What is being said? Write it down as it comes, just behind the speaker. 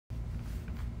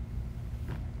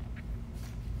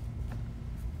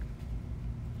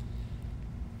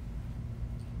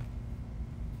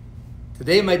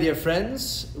Today, my dear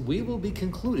friends, we will be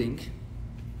concluding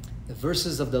the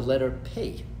verses of the letter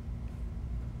Pei.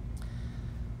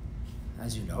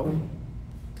 As you know,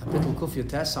 Kapitel Kuf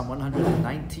Yotes, Psalm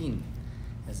 119,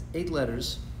 has 8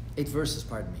 verses,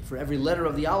 for every letter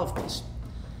of the Aleph base.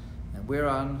 And we're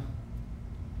on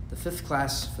the 5th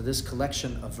class for this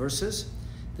collection of verses.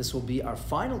 This will be our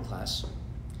final class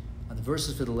on the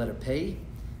verses for the letter Pei.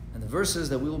 And the verses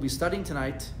that we will be studying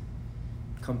tonight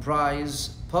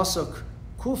comprise Pasuk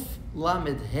Kuf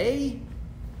Lamed Hey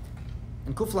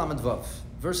and Kuf Lamed Vav,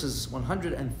 verses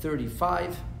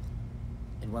 135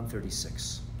 and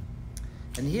 136.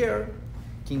 And here,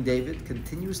 King David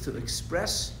continues to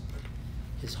express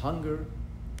his hunger,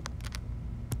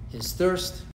 his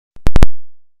thirst,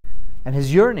 and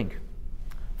his yearning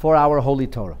for our holy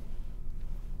Torah.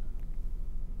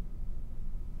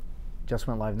 Just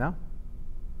went live now?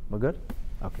 We're good?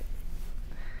 Okay.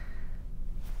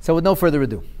 So with no further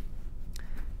ado,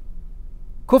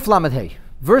 Kuf Lamed Hey,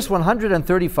 verse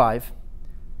 135,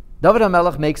 David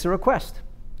HaMelech makes a request.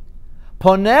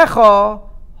 Ponecha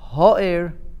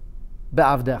ha'er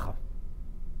be'avdecha.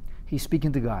 He's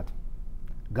speaking to God.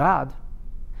 God,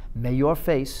 may your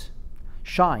face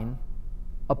shine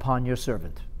upon your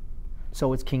servant.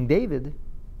 So it's King David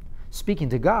speaking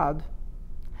to God,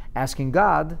 asking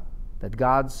God that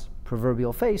God's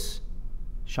proverbial face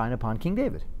shine upon King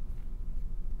David.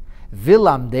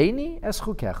 Vilamdeni es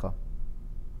chukecha,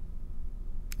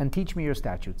 and teach me your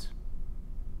statutes.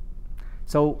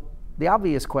 So the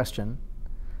obvious question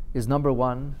is, number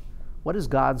one, what does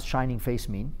God's shining face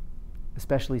mean?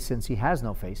 Especially since he has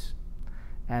no face.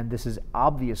 And this is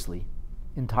obviously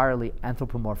entirely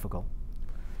anthropomorphical.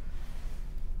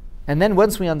 And then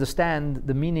once we understand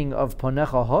the meaning of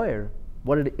Ponecha Hoer,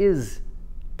 what it is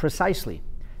precisely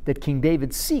that King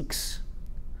David seeks,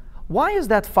 why is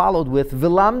that followed with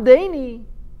Vilamdeni,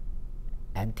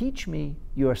 and teach me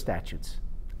your statutes?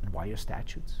 And why your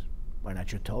statutes? Why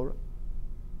not your Torah?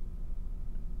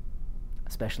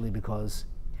 Especially because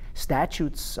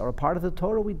statutes are a part of the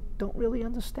Torah we don't really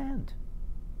understand,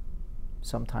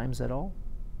 sometimes at all.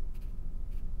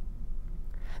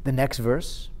 The next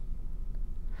verse,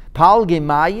 Pal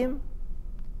Gemayim,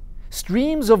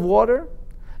 streams of water,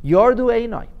 Yardu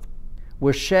Einai,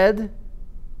 were shed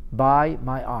by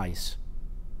my eyes.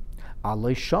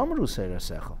 Alei Shamru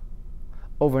Serasecha,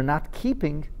 over not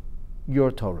keeping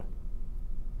your Torah.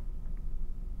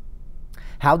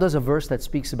 How does a verse that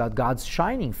speaks about God's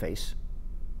shining face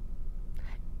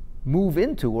move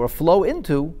into or flow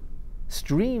into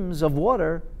streams of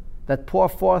water that pour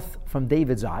forth from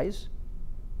David's eyes?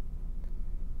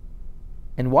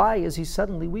 And why is he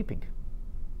suddenly weeping?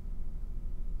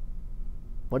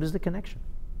 What is the connection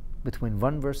between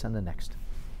one verse and the next?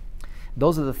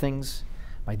 Those are the things,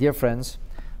 my dear friends,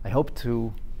 I hope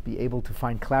to be able to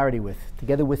find clarity with,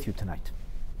 together with you tonight.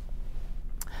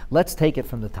 Let's take it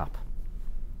from the top.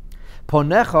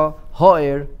 Ponecha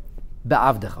ho'er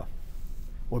be'avdecha,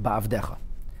 or be'avdecha.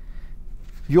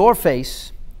 Your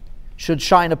face should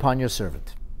shine upon your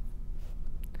servant.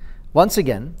 Once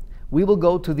again, we will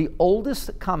go to the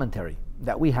oldest commentary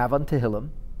that we have on Tehillim,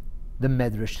 the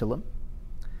Medrash Tehillim,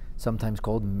 sometimes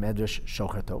called Medrash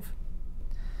Shocher Tov.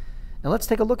 And let's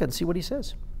take a look and see what he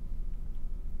says.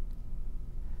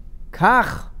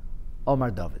 Kach Omar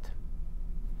David.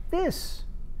 This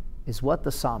is what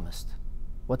the psalmist,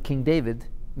 what King David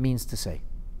means to say.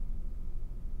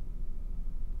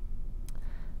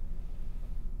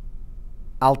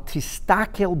 Al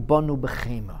tistakel banu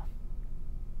b'chema.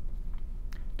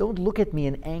 Don't look at me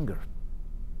in anger.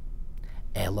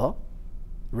 Ela,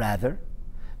 rather,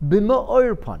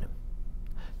 b'ma'or panim.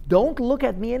 Don't look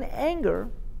at me in anger.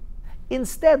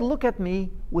 Instead, look at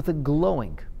me with a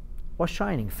glowing or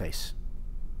shining face.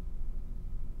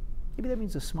 Maybe that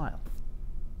means a smile.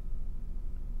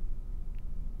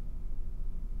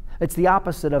 It's the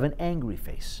opposite of an angry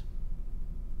face.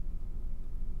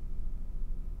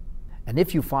 And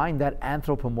if you find that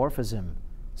anthropomorphism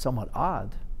somewhat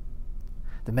odd,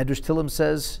 the Medrash Tehillim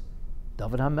says,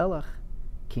 David HaMelech,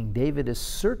 King David, is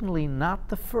certainly not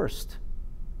the first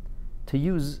to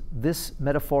use this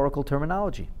metaphorical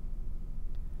terminology.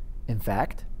 In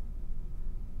fact,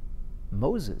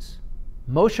 Moshe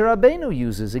Rabbeinu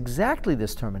uses exactly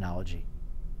this terminology,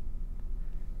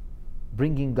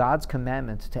 bringing God's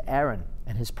commandment to Aaron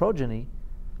and his progeny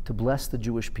to bless the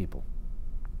Jewish people.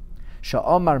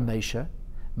 Sha'omar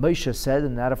Moshe said,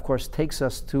 and that of course takes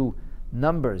us to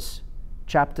Numbers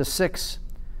chapter 6,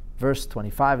 verse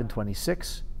 25 and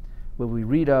 26, where we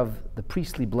read of the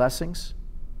priestly blessings.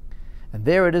 And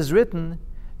there it is written,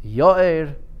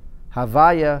 Yo'er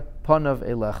Havaya Ponav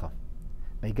Elecha.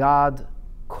 May God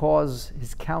cause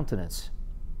his countenance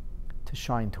to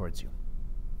shine towards you.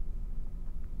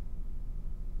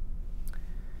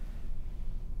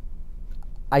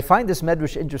 I find this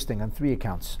medrash interesting on 3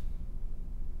 accounts.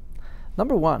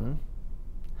 Number 1,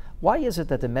 why is it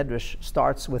that the medrash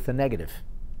starts with the negative?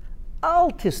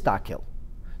 Al tistakil.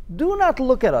 Do not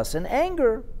look at us in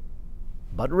anger,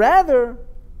 but rather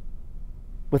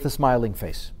with a smiling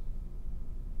face.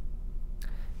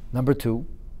 Number 2,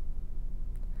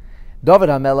 David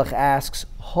HaMelech asks,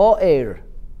 Ha'er.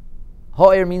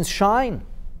 Ha'er means shine.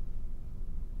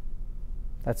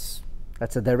 That's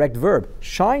a direct verb.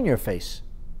 Shine your face.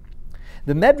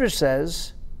 The Medrash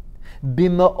says,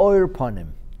 Bima'or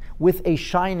panim, with a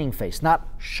shining face. Not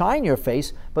shine your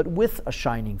face, but with a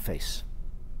shining face.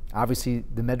 Obviously,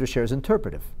 the Medrash here is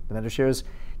interpretive. The Medrash here is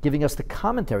giving us the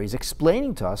commentaries,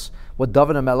 explaining to us what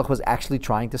David HaMelech was actually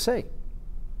trying to say.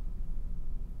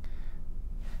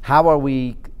 How are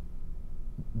we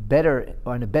better,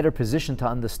 or in a better position to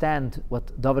understand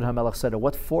what David HaMelech said, or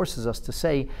what forces us to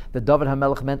say that David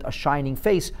HaMelech meant a shining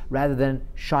face rather than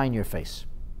shine your face?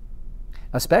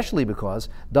 Especially because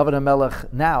David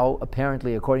HaMelech now,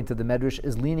 apparently according to the Medrash,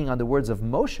 is leaning on the words of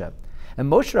Moshe.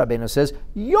 And Moshe Rabbeinu says,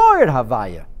 Yor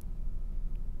Havaya.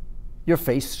 Your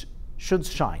face should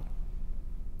shine.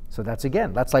 So that's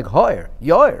like Hoyer,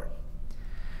 Yor.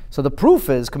 So the proof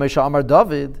is, Kamesha Amar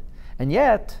David, and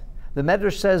yet the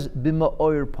Medrash says,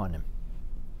 Bima'or panim.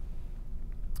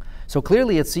 So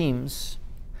clearly it seems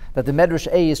that the Medrash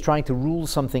A is trying to rule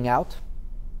something out,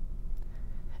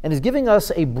 and is giving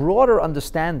us a broader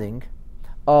understanding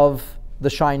of the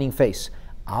shining face.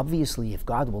 Obviously, if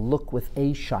God will look with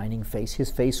a shining face, his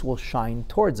face will shine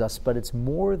towards us, but it's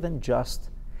more than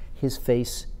just his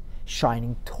face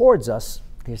shining towards us.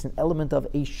 There's an element of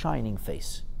a shining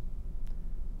face.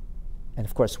 And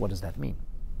of course, what does that mean?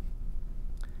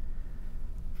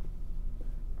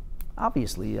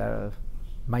 Obviously,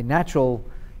 my natural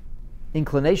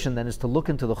inclination then is to look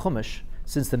into the Chumash,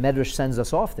 since the Medrash sends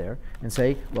us off there, and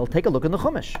say, well, take a look in the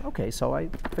Chumash. Okay, so I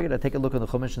figured I'd take a look in the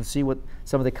Chumash and see what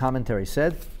some of the commentary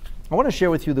said. I want to share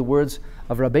with you the words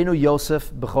of Rabbeinu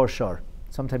Yosef Bechor Shor,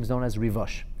 sometimes known as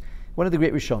Rivash, one of the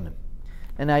great Rishonim.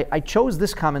 And I chose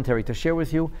this commentary to share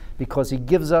with you because he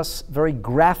gives us very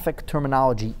graphic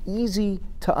terminology, easy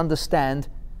to understand,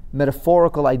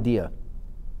 metaphorical idea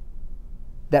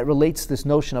that relates this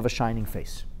notion of a shining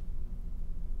face.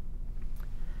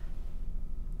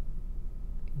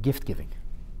 Gift giving.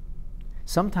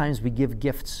 Sometimes we give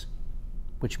gifts,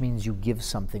 which means you give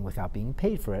something without being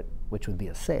paid for it, which would be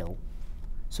a sale.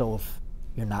 So if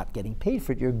you're not getting paid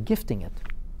for it, you're gifting it.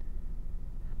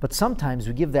 But sometimes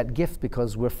we give that gift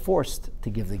because we're forced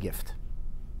to give the gift.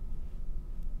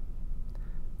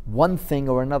 One thing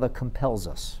or another compels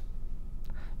us,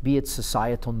 be it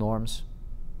societal norms,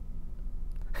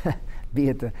 be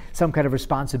it some kind of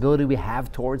responsibility we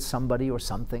have towards somebody or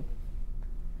something.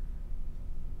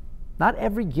 Not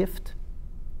every gift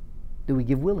do we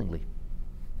give willingly.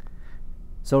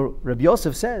 So Rabbi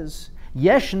Yosef says,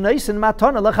 Yesh neisen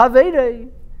matana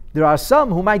lechavere. There are some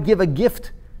who might give a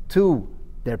gift to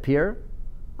their peer,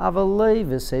 avalei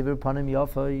v'sever panim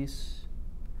yafais,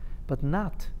 but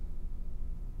not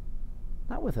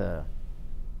with a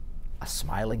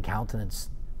smiling countenance,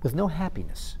 with no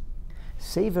happiness.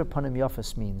 Sever panim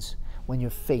yafas means when your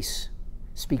face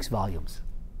speaks volumes.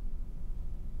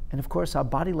 And of course, our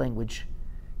body language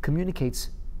communicates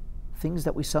things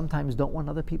that we sometimes don't want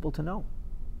other people to know.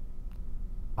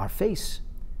 Our face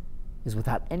is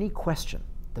without any question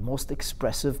the most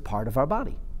expressive part of our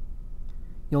body.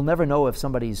 You'll never know if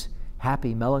somebody's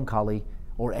happy, melancholy,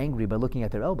 or angry by looking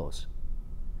at their elbows.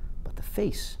 But the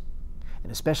face,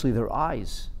 and especially their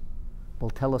eyes, will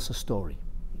tell us a story.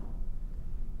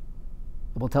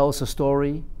 It will tell us a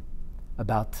story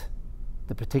about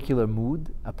the particular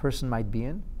mood a person might be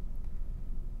in.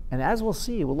 And as we'll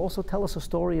see, it will also tell us a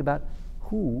story about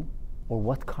who or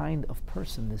what kind of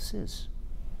person this is.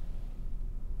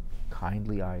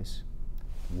 Kindly eyes,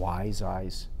 wise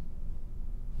eyes,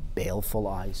 baleful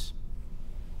eyes.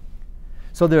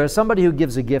 So there is somebody who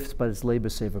gives a gift, but it's leiber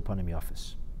sever panim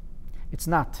yafis. It's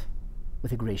not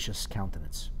with a gracious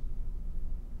countenance.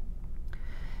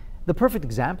 The perfect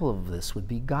example of this would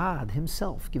be God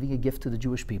himself giving a gift to the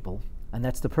Jewish people. And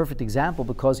that's the perfect example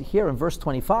because here in verse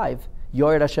 25,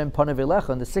 Yored Hashem Panav Elecha,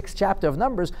 in the 6th chapter of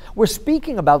Numbers, we're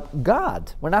speaking about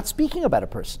God. We're not speaking about a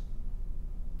person.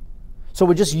 So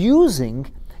we're just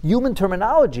using human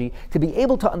terminology to be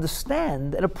able to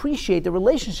understand and appreciate the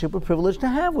relationship we're privileged to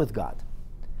have with God.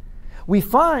 We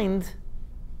find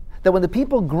that when the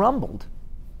people grumbled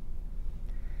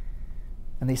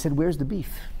and they said, "Where's the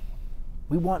beef?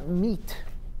 We want meat,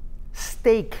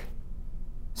 steak,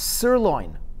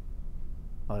 sirloin.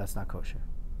 Oh, that's not kosher.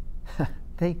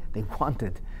 They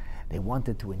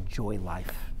wanted to enjoy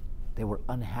life. They were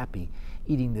unhappy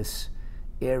eating this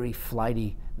airy,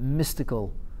 flighty,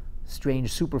 mystical,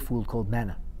 strange superfood called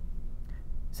manna.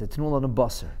 He said, "Tnul on a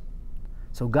basar."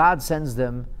 So God sends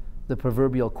them the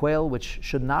proverbial quail, which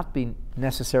should not be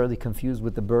necessarily confused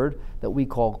with the bird that we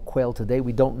call quail today.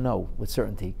 We don't know with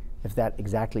certainty if that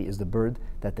exactly is the bird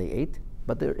that they ate,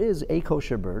 but there is a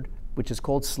kosher bird, which is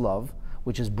called slav,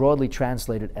 which is broadly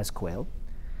translated as quail,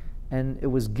 and it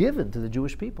was given to the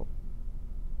Jewish people.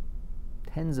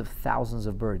 Tens of thousands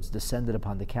of birds descended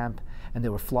upon the camp, and they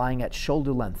were flying at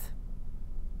shoulder length.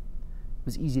 It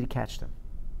was easy to catch them.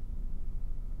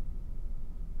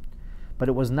 But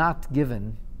it was not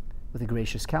given with a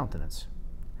gracious countenance.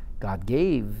 God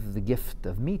gave the gift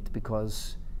of meat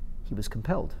because he was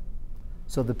compelled.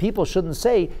 So the people shouldn't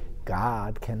say,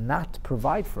 God cannot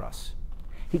provide for us.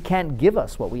 He can't give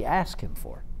us what we ask him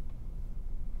for.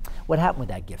 What happened with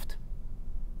that gift?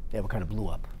 It kind of blew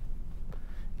up.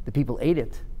 The people ate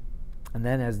it, and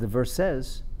then as the verse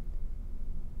says,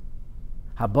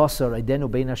 Habasar idenu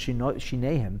beina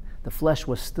shinehem, the flesh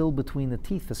was still between the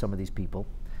teeth for some of these people.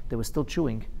 They were still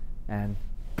chewing, and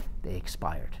they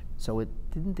expired. So it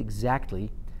didn't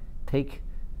exactly take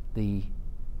the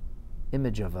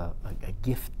image of a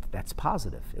gift that's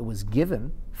positive. It was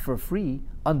given for free,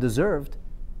 undeserved,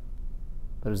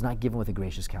 but it was not given with a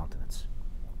gracious countenance.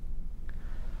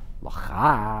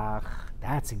 Lachach,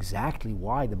 that's exactly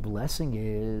why the blessing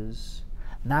is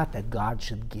not that God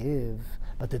should give,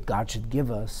 but that God should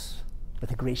give us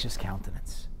with a gracious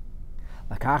countenance.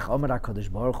 Lachach omer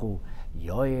HaKadosh Baruch Hu,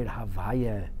 yoir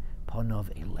havaya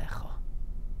panov elecha.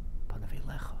 Panov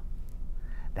elecha.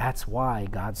 That's why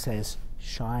God says,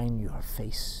 shine your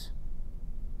face.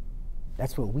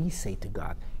 That's what we say to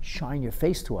God. Shine your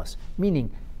face to us.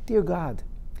 Meaning, dear God,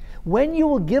 when you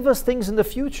will give us things in the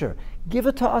future, give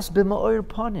it to us b'ma'or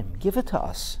panim. Give it to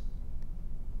us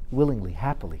willingly,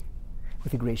 happily,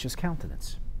 with a gracious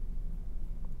countenance.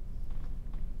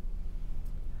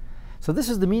 So this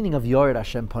is the meaning of Yored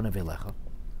Hashem Panav Elecha.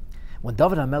 When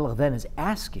David HaMelech then is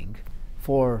asking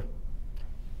for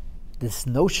this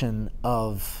notion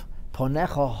of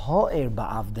Ponecha Ha'er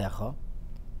Ba'avdecha,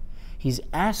 he's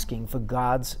asking for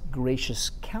God's gracious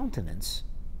countenance,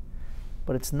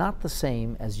 but it's not the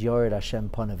same as Yored Hashem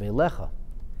Panav Elecha,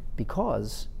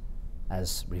 because,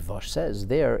 as Rivash says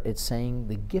there, it's saying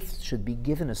the gift should be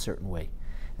given a certain way.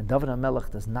 And David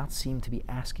HaMelech does not seem to be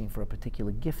asking for a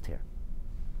particular gift here.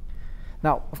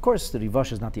 Now, of course, the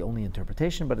Rivash is not the only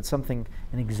interpretation, but it's an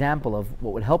example of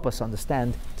what would help us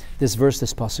understand this verse,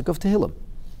 this pasuk of Tehillim.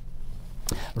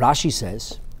 Rashi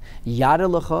says, Yare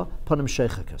lecha panim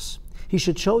sheichakas. He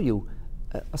should show you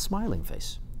a smiling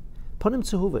face. Panim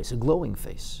tzehuves, a glowing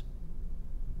face.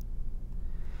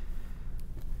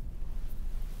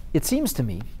 It seems to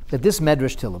me that this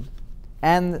Medrash Tehillim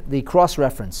and the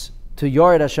cross-reference to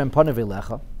Yored Hashem Panav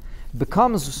Elecha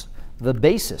becomes the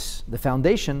basis, the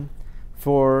foundation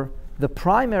for the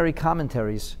primary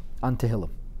commentaries on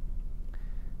Tehillim.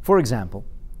 For example,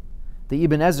 the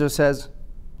Ibn Ezra says,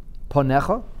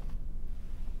 Ponecha.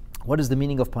 What is the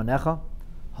meaning of Ponecha?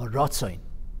 Haratzain.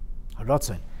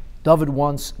 Haratzain. David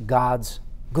wants God's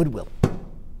goodwill.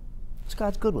 It's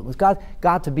God's goodwill. It's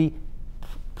God to be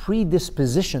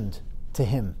predispositioned to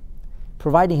him,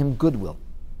 providing him goodwill.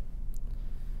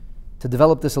 To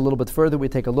develop this a little bit further, we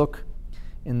take a look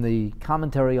in the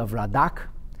commentary of Radak,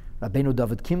 Rabbeinu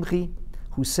David Kimchi,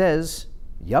 who says,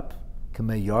 Yup,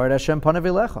 K'mei Yored Hashem Panav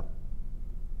Elecha.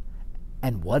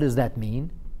 And what does that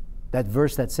mean? That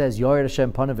verse that says Yored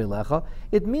Hashem Panav Elecha,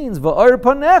 it means V'or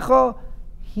Panecha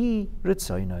Hi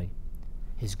Ritzaynai.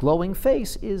 His glowing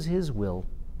face is his will.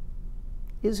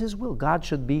 Is his will. God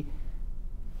should be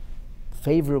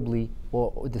favorably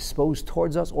or disposed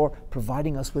towards us or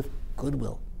providing us with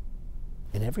goodwill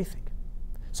in everything.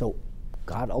 So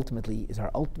God ultimately is our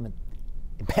ultimate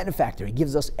benefactor. He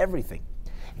gives us everything.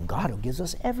 And God, who gives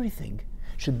us everything,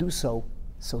 should do so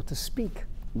to speak,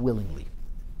 willingly.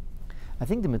 I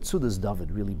think the Metzudas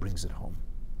David really brings it home.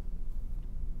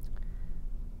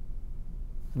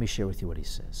 Let me share with you what he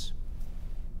says.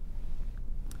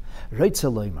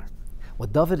 Reitza loymar.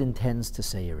 What David intends to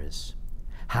say here is,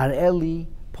 Hareli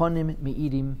ponim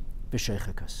meirim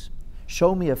v'sheichakas.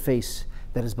 Show me a face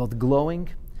that is both glowing,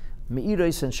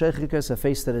 meiros and sheichakas, a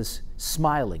face that is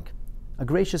smiling, a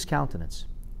gracious countenance.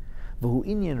 V'hu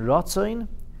inyan ratzoin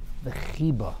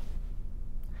v'chiba.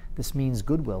 This means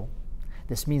goodwill.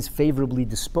 This means favorably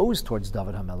disposed towards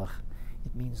David HaMelech.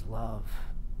 It means love,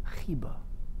 chiba.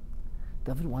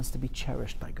 David wants to be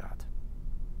cherished by God.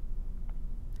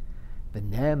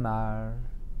 Benemar,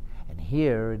 and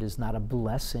here it is not a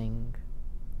blessing,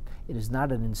 it is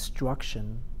not an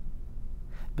instruction.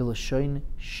 Bilashon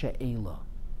she'ela.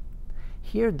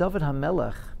 Here David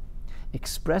HaMelech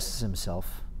expresses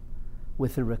himself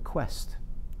with a request.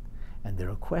 And the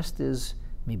request is,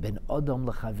 Mi ben Adam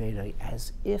l'chaverei,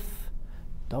 as if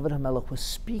David HaMelech was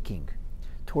speaking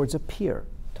towards a peer,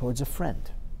 towards a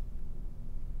friend.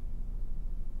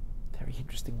 Very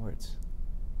interesting words.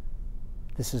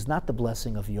 This is not the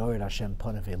blessing of Yored Hashem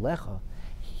Panav Elecha.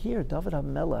 Here, David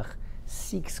HaMelech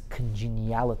seeks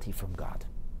congeniality from God.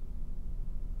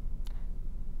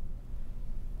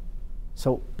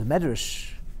 So the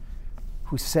Medrash,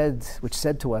 which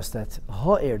said to us that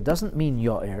Ha'er doesn't mean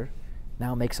Yo'er,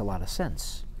 now makes a lot of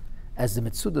sense. As the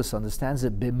Metzudas understands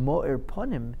it, B'mo'er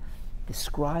Ponim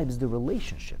describes the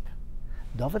relationship.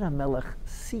 David HaMelech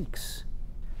seeks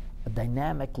a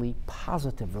dynamically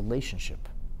positive relationship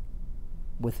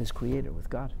with his Creator, with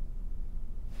God.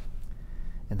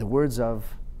 In the words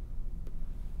of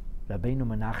Rabbeinu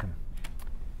Menachem,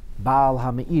 Baal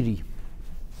HaMeiri,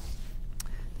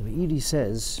 the Meiri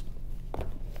says,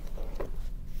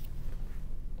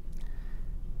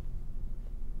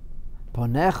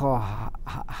 Ponecha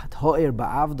ha'er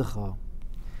ba'avdecha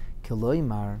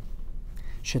keloimar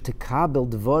shetekabel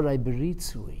dvorai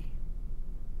beritzui.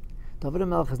 David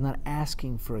HaMelech is not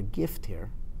asking for a gift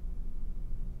here.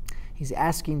 He's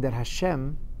asking that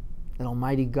Hashem, that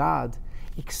Almighty God,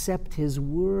 accept his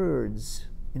words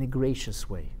in a gracious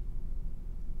way.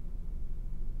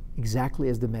 Exactly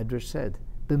as the Medrash said,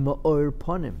 b'ma'or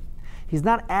ponim. He's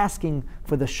not asking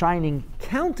for the shining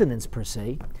countenance per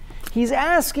se. He's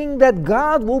asking that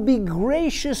God will be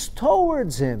gracious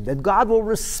towards him, that God will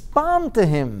respond to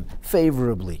him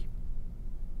favorably.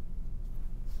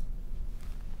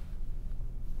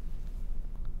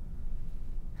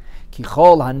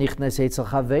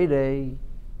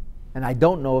 And I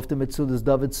don't know if the Metzudas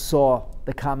David saw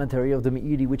the commentary of the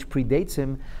Meiri which predates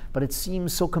him, but it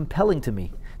seems so compelling to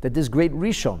me that this great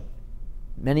Rishon,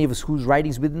 many of us whose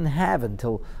writings we didn't have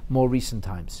until more recent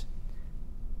times,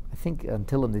 I think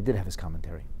until him they did have his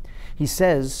commentary. He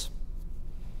says,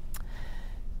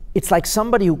 it's like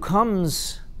somebody who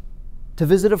comes to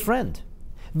visit a friend,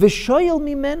 v'shoyel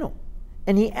mimenu,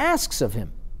 and he asks of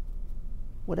him,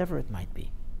 whatever it might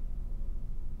be.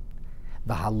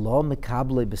 V'halo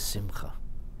mekable b'simcha,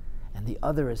 and the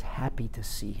other is happy to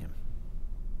see him.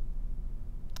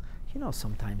 You know,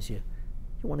 sometimes you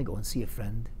want to go and see a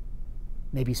friend,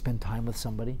 maybe spend time with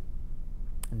somebody,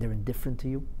 and they're indifferent to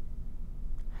you.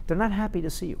 They're not happy to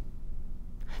see you.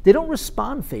 They don't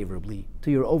respond favorably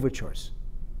to your overtures.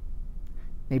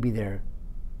 Maybe they're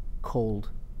cold,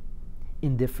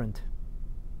 indifferent.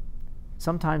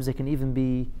 Sometimes they can even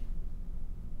be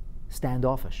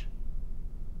standoffish.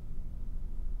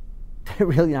 They're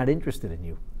really not interested in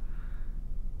you.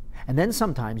 And then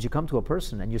sometimes you come to a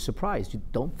person and you're surprised. You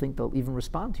don't think they'll even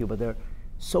respond to you, but they're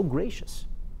so gracious.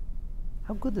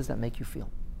 How good does that make you feel?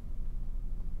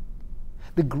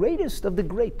 The greatest of the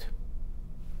great,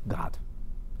 God,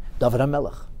 David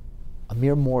HaMelech, a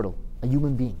mere mortal, a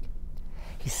human being.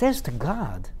 He says to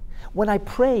God, when I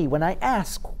pray, when I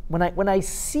ask, when I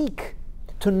seek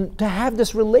to have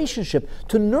this relationship,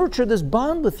 to nurture this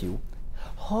bond with you,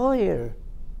 Hoyer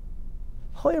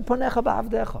ponecha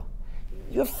ba'avdecha.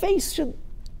 Your face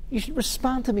you should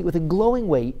respond to me with a glowing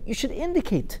way. You should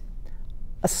indicate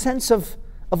a sense of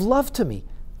love to me.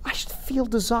 I should feel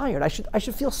desired. I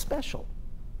should feel special.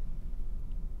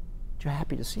 That you're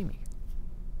happy to see me.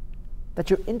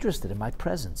 That you're interested in my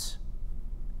presence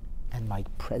and my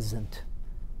present.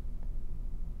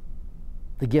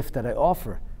 The gift that I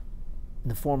offer in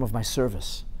the form of my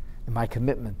service and my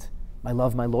commitment, my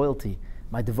love, my loyalty,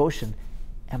 my devotion,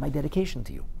 and my dedication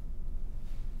to you.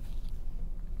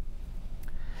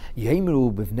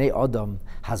 Yemru b'vnei Adam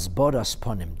hasboras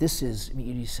ponim. This is,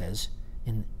 Meiri says,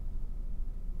 in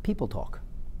people talk.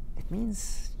 It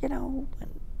means, when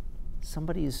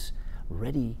somebody is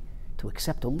ready to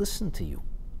accept or listen to you.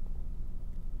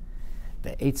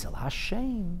 Ve'etzel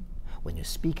Hashem, when you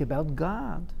speak about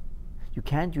God, you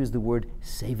can't use the word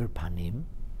sever panim,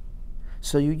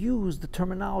 so you use the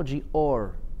terminology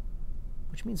or,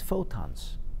 which means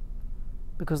photons.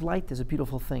 Because light is a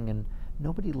beautiful thing and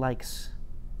nobody likes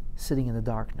sitting in the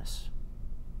darkness.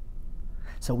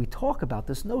 So we talk about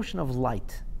this notion of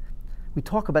light. We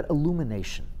talk about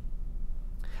illumination.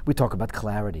 We talk about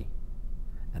clarity.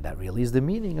 And that really is the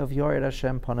meaning of Yored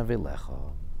Hashem Panav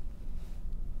Elecha.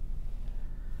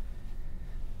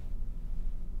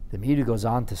 The Meiri goes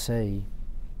on to say,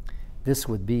 this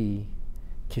would be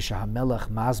Kisha HaMelech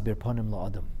Masbir Ponim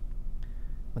La'adam,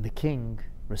 when the king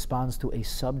responds to a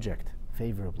subject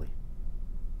favorably.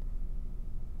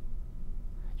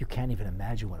 You can't even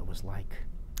imagine what it was like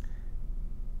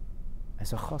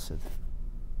as a chassid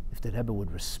if the Rebbe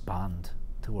would respond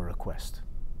to a request,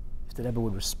 if the Rebbe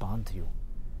would respond to you.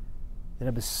 The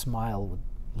Rebbe's smile would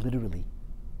literally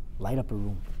light up a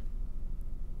room.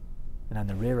 And on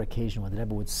the rare occasion when the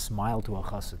Rebbe would smile to a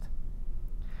chassid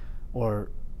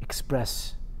or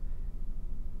express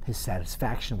his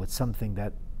satisfaction with something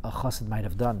that a chassid might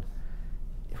have done,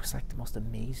 it was like the most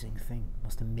amazing thing,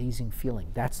 most amazing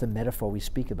feeling. That's the metaphor we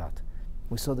speak about.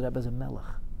 We saw the Rebbe as a melech.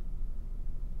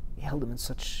 He held him in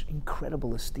such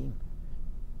incredible esteem.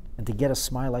 And to get a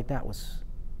smile like that was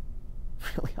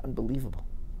really unbelievable.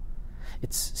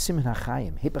 It's Siman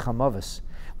HaChaim, Hipach HaMavis.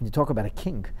 When you talk about a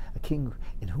king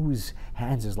in whose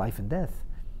hands is life and death,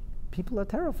 people are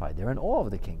terrified. They're in awe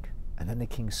of the king. And then the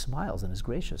king smiles and is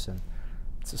gracious, and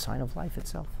it's a sign of life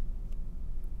itself.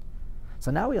 So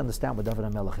now we understand what David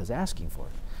HaMelech is asking for.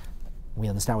 We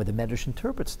understand why the Medrash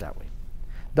interprets it that way.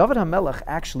 David HaMelech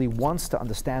actually wants to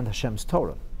understand Hashem's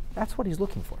Torah. That's what he's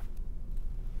looking for.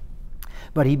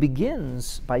 But he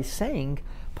begins by saying,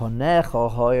 Ponecha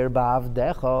hoyer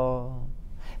ba'avdecha.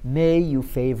 May you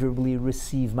favorably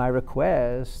receive my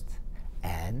request.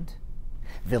 And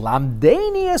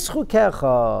Vilamdeni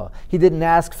eschukecha. He didn't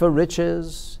ask for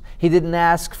riches. He didn't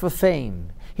ask for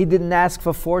fame. He didn't ask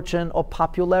for fortune or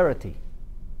popularity.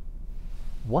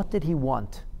 What did he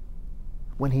want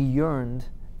when he yearned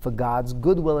for God's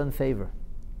goodwill and favor?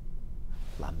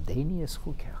 Lamdeni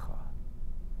eschukecha.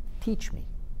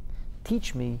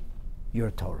 Teach me your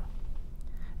Torah.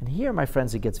 And here, my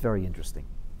friends, it gets very interesting.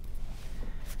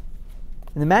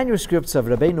 In the manuscripts of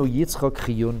Rabbeinu Yitzchok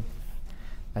Chiyun,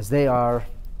 as they are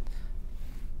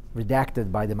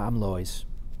redacted by the Mamlois,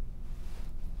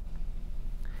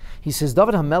 he says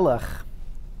David HaMelech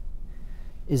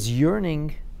is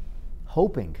yearning,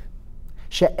 hoping,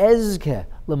 she'ezke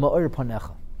l'ma'or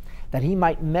panecha, that he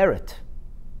might merit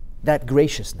that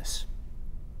graciousness.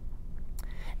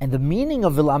 And the meaning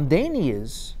of Vilamdeni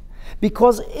is,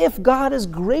 because if God is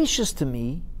gracious to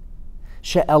me,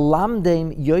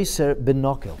 she'elamdem yoser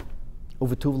benokel,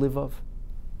 uvetuv livav,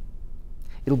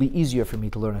 it'll be easier for me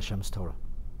to learn Hashem's Torah.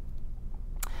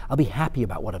 I'll be happy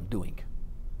about what I'm doing.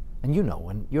 And you know,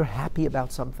 when you're happy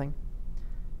about something,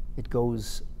 it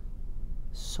goes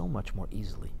so much more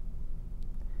easily.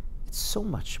 It's so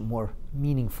much more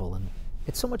meaningful, and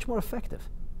it's so much more effective.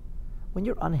 When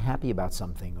you're unhappy about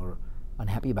something or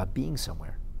unhappy about being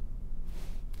somewhere,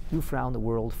 you frown, the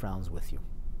world frowns with you.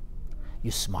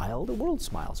 You smile, the world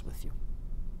smiles with you.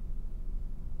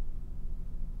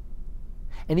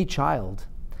 Any child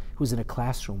who's in a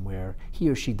classroom where he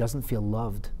or she doesn't feel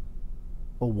loved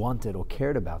or wanted or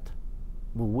cared about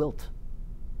will wilt.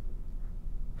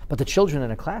 But the children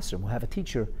in a classroom who have a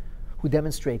teacher who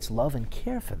demonstrates love and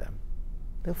care for them,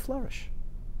 they'll flourish.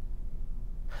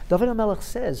 David HaMelech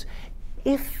says,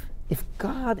 if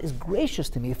God is gracious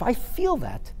to me, if I feel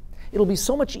that, it'll be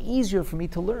so much easier for me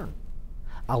to learn.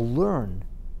 I'll learn,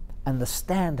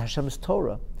 understand Hashem's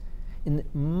Torah in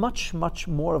much, much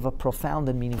more of a profound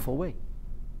and meaningful way.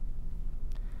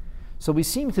 So we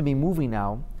seem to be moving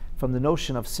now from the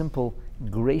notion of simple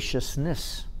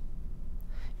graciousness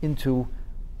into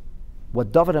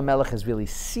what David HaMelech is really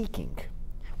seeking,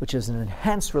 which is an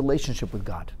enhanced relationship with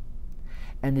God.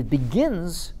 And it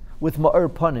begins with Ma'or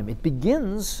Panim. It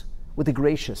begins with a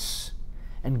gracious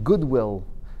and goodwill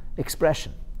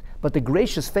expression. But the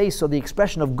gracious face or the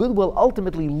expression of goodwill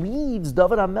ultimately leads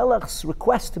David HaMelech's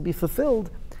request to be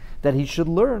fulfilled, that he should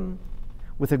learn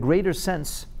with a greater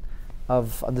sense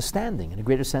of understanding and a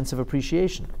greater sense of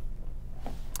appreciation.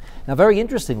 Now, very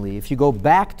interestingly, if you go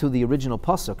back to the original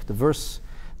pasuk, the verse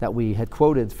that we had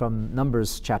quoted from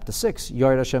Numbers chapter 6,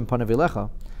 Yored Hashem panav elecha,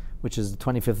 which is the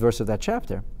 25th verse of that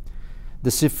chapter,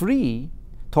 the Sifri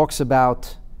talks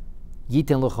about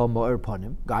Yiten lecha ma'or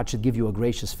panim, God should give you a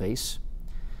gracious face.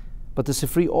 But the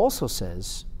Sifri also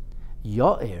says,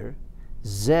 Yo'er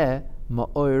ze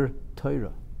ma'or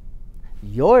Torah.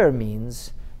 Yo'er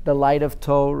means the light of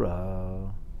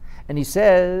Torah. And he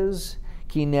says,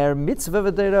 Ki ner mitzvah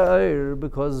v'teira,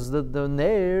 because the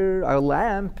ner, our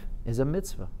lamp, is a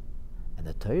mitzvah. And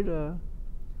the Torah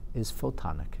is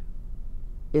photonic.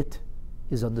 It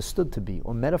is understood to be,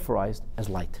 or metaphorized as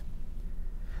light.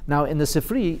 Now, in the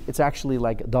Sifri, it's actually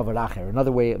like davar acher,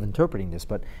 another way of interpreting this,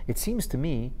 but it seems to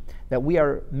me that we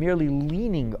are merely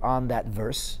leaning on that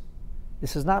verse.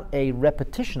 This is not a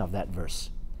repetition of that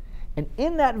verse. And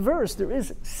in that verse, there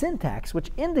is syntax which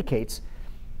indicates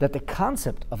that the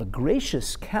concept of a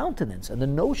gracious countenance and the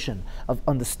notion of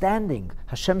understanding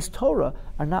Hashem's Torah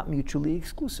are not mutually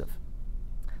exclusive.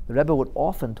 The Rebbe would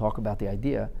often talk about the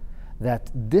idea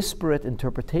that disparate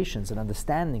interpretations and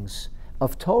understandings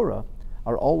of Torah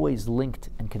are always linked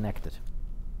and connected.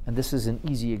 And this is an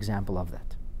easy example of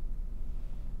that.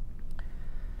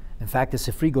 In fact, the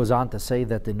Sifri goes on to say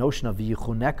that the notion of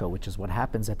Yichuneka, which is what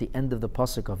happens at the end of the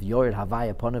pasuk of Yored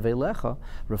Havaya Ponav Elecha,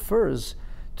 refers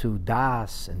to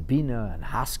Das and Bina and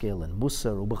Haskel and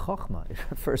Musar Ubechachma. It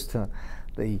refers to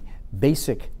the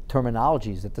basic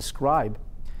terminologies that describe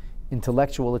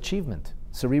intellectual achievement,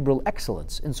 cerebral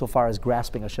excellence, insofar as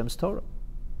grasping Hashem's Torah.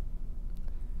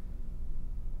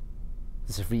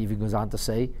 The Sifri even goes on to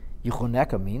say,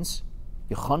 Yichuneka means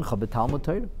Yichoncha b'Talmud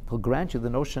Torah. He'll grant you the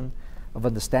notion of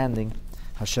understanding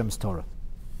Hashem's Torah.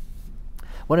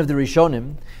 One of the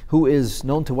Rishonim, who is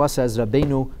known to us as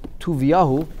Rabbeinu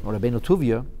Tuviyahu, or Rabbeinu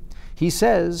Tuvia, he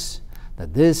says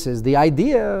that this is the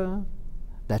idea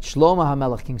that Shlomo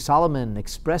HaMelech, King Solomon,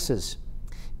 expresses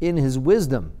in his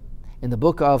wisdom in the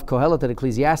book of Kohelet and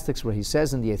Ecclesiastics, where he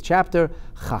says in the 8th chapter,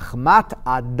 Chachmat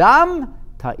Adam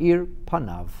Ta'ir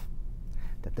Panav,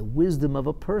 that the wisdom of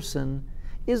a person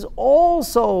is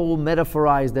also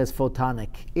metaphorized as photonic.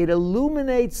 It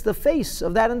illuminates the face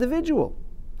of that individual.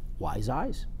 Wise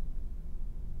eyes.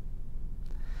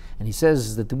 And he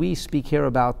says that we speak here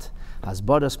about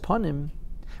Hasbaras Panim,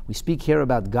 we speak here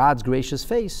about God's gracious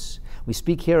face, we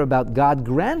speak here about God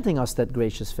granting us that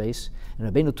gracious face,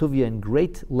 and Rabbeinu Tuvia in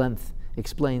great length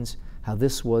explains how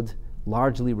this would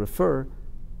largely refer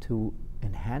to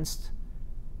enhanced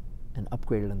and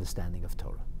upgraded understanding of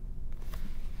Torah.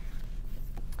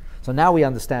 So now we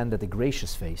understand that the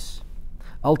gracious face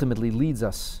ultimately leads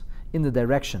us in the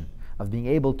direction of being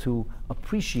able to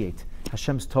appreciate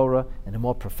Hashem's Torah in a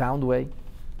more profound way.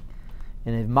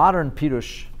 In a modern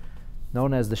Pirush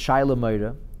known as the Shaila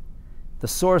Meira, the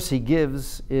source he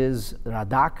gives is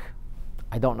Radak.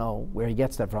 I don't know where he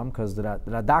gets that from, because the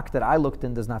Radak that I looked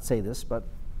in does not say this, but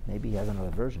maybe he has another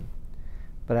version.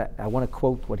 But I want to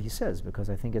quote what he says,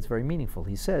 because I think it's very meaningful.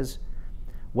 He says,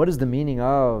 what is the meaning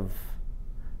of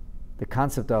the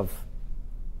concept of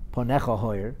Ponecha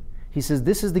Hoyer? He says,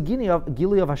 this is the Gili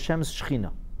of Hashem's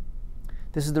Shechina.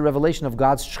 This is the revelation of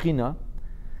God's Shechina,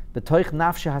 B'toich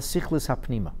Nafshe HaSichlis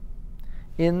HaPnima,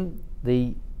 in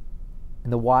the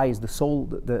wise, the soul,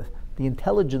 the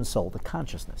intelligent soul, the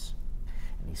consciousness.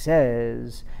 And he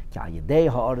says,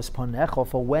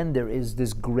 for when there is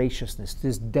this graciousness,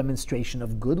 this demonstration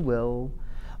of goodwill,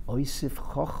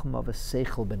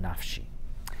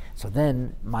 so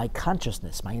then my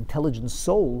consciousness, my intelligent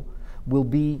soul, will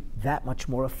be that much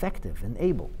more effective and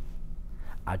able.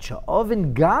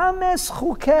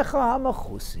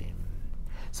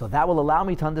 So that will allow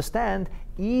me to understand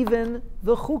even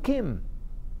the chukim,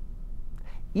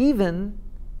 even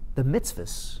the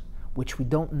mitzvahs, which we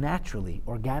don't naturally,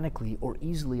 organically, or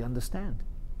easily understand.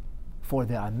 For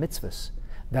there are mitzvahs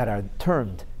that are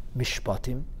termed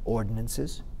mishpatim,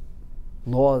 ordinances,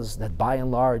 laws that by and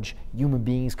large human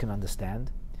beings can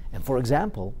understand. And for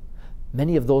example,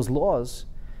 many of those laws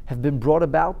have been brought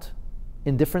about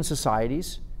in different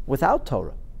societies without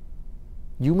Torah.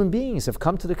 Human beings have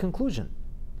come to the conclusion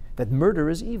that murder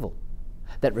is evil,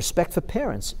 that respect for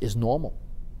parents is normal,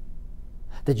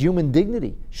 that human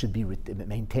dignity should be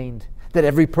maintained, that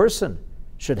every person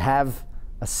should have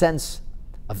a sense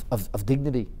of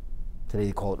dignity. Today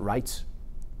they call it rights.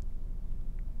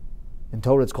 In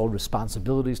Torah it's called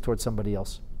responsibilities towards somebody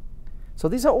else. So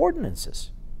these are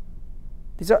ordinances.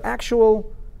 These are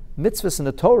actual mitzvahs in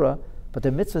the Torah, but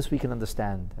they're mitzvahs we can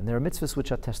understand. And there are mitzvahs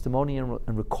which are testimony and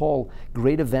recall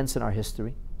great events in our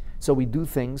history. So we do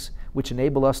things which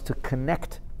enable us to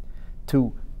connect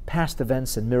to past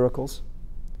events and miracles,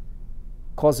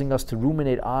 causing us to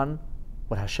ruminate on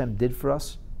what Hashem did for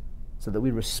us, so that we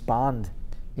respond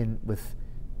with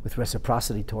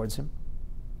reciprocity towards Him.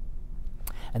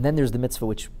 And then there's the mitzvah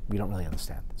which we don't really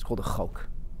understand. It's called a chok,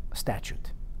 a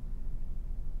statute.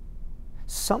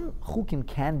 Some chukim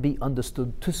can be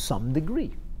understood to some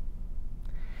degree.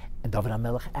 And David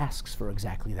HaMelech asks for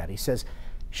exactly that. He says,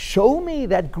 show me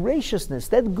that graciousness,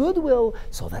 that goodwill,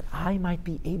 so that I might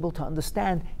be able to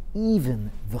understand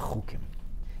even the chukim,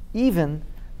 even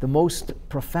the most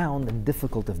profound and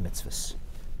difficult of mitzvahs.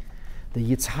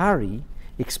 The Yitzhari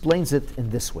explains it in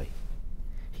this way.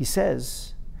 He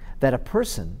says that a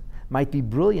person might be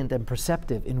brilliant and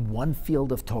perceptive in one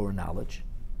field of Torah knowledge,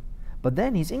 but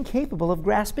then he's incapable of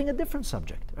grasping a different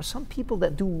subject. There are some people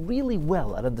that do really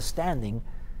well at understanding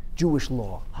Jewish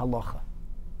law, halacha,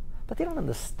 but they don't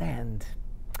understand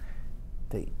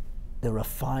the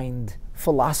refined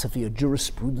philosophy or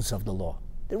jurisprudence of the law.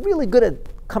 They're really good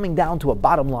at coming down to a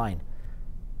bottom line,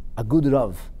 a good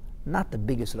Rav, not the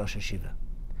biggest Rosh Hashiva.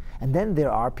 And then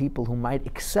there are people who might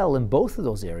excel in both of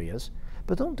those areas,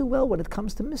 but don't do well when it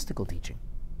comes to mystical teaching,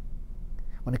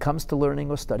 when it comes to learning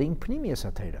or studying Pnimiyas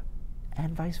HaTorah,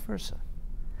 and vice versa.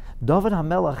 David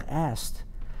HaMelech asked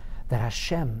that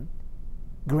Hashem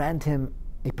grant him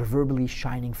a proverbially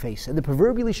shining face. And the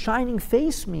proverbially shining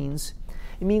face means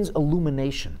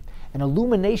illumination. And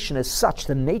illumination is such,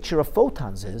 the nature of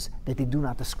photons is that they do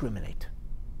not discriminate.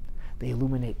 They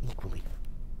illuminate equally.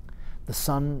 The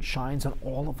sun shines on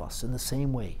all of us in the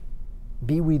same way,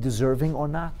 be we deserving or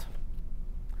not.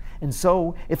 And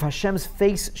so, if Hashem's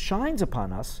face shines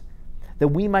upon us, that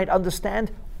we might understand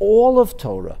all of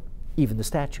Torah, even the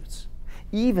statutes,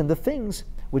 even the things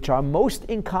which are most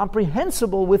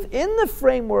incomprehensible within the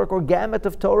framework or gamut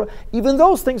of Torah, even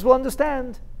those things we'll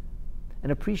understand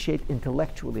and appreciate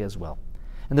intellectually as well.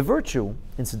 And the virtue,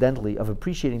 incidentally, of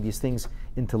appreciating these things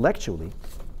intellectually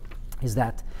is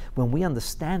that when we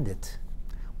understand it,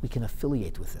 we can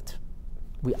affiliate with it.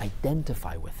 We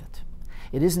identify with it.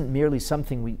 It isn't merely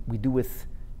something we do with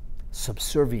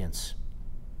subservience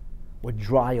or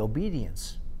dry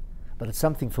obedience, but it's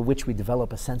something for which we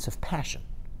develop a sense of passion,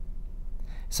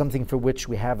 something for which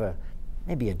we have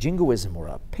maybe a jingoism or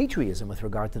a patriotism with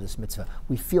regard to this mitzvah.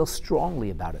 We feel strongly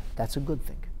about it. That's a good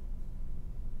thing.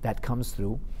 That comes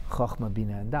through Chochmah,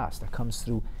 Bina, and Das. That comes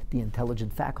through the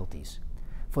intelligent faculties.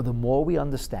 For the more we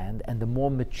understand and the more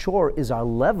mature is our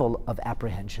level of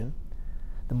apprehension,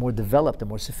 the more developed, the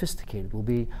more sophisticated will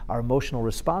be our emotional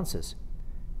responses,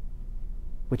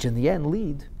 which in the end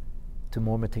lead to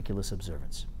more meticulous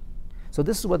observance. So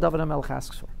this is what David HaMelech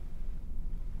asks for.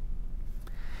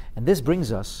 And this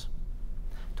brings us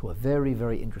to a very,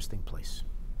 very interesting place.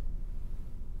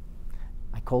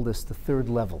 I call this the third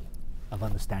level of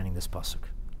understanding this pasuk.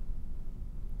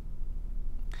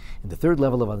 In the third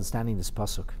level of understanding this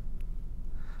pasuk,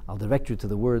 I'll direct you to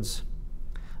the words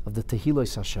of the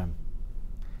Tehillim Hashem,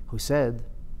 who said,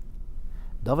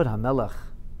 David HaMelech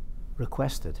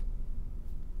requested,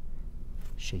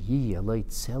 Sheyi Eloi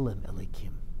Tzelem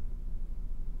Elikim,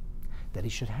 that he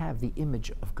should have the image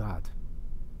of God,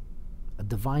 a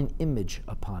divine image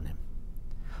upon him.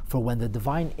 For when the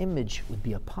divine image would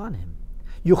be upon him,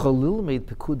 Yuchal Lilmeid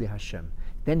Pekudei Hashem,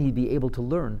 then he'd be able to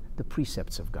learn the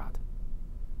precepts of God.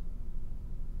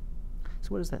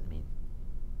 So what does that mean?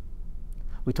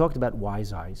 We talked about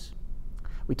wise eyes.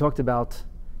 We talked about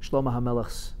Shlomo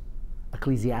HaMelech's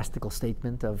ecclesiastical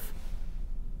statement of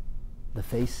the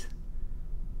face,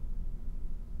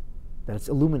 that it's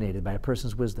illuminated by a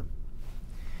person's wisdom.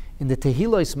 In the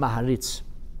Tehillos Maharitz,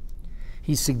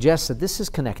 he suggests that this is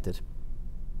connected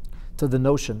to the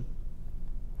notion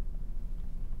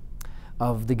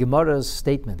of the Gemara's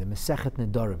statement in Masechet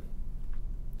Nedarim.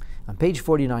 On page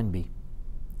 49b,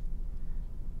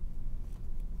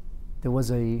 there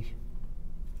was a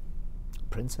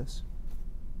princess,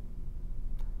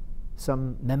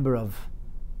 some member of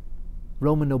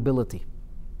Roman nobility,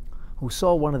 who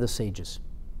saw one of the sages.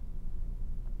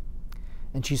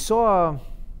 And she saw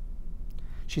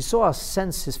a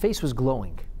sense, his face was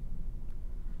glowing.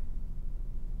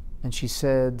 And she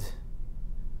said,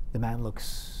 the man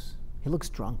looks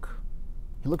drunk.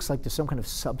 He looks like there's some kind of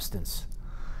substance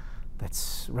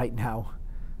that's right now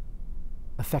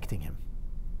affecting him.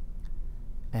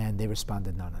 And they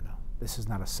responded, no. This is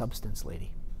not a substance,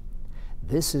 lady.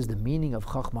 This is the meaning of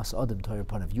Chachmas Adam Torah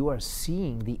Panav. You are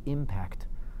seeing the impact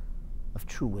of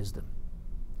true wisdom.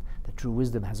 The true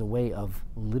wisdom has a way of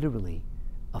literally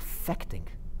affecting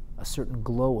a certain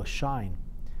glow, a shine,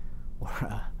 or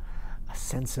a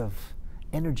sense of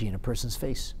energy in a person's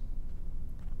face.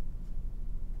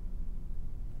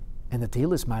 And the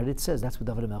Tehillim Maharit says that's what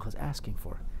David HaMelech is asking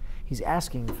for. He's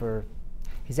asking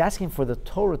for the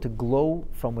Torah to glow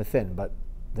from within, but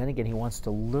then again he wants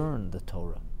to learn the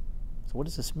Torah. So what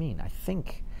does this mean? I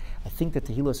think that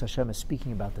Tehillim Hashem is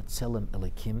speaking about the Tzelem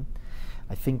Elikim.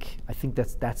 I think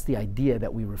that's the idea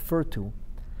that we refer to.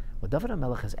 What David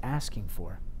HaMelech is asking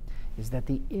for is that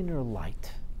the inner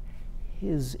light,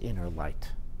 his inner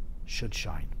light, should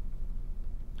shine.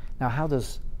 Now, how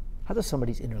does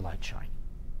somebody's inner light shine?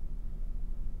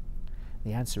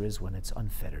 The answer is when it's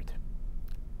unfettered,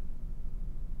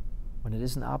 when it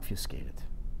isn't obfuscated.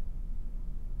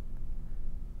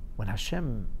 When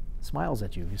Hashem smiles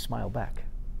at you, you smile back.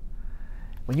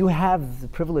 When you have the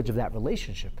privilege of that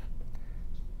relationship,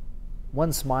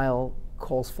 one smile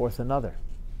calls forth another.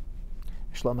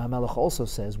 Shlomo HaMelech also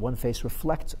says one face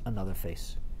reflects another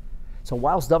face. So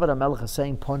whilst David HaMelech is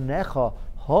saying Ponecha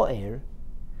Ha'er,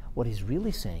 what he's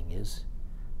really saying is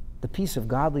the piece of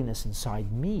godliness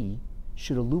inside me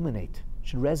should illuminate,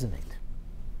 should resonate.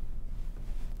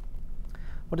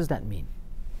 What does that mean?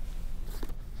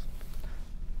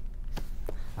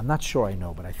 I'm not sure I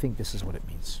know, but I think this is what it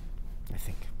means. I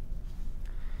think.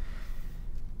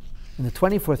 In the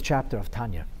 24th chapter of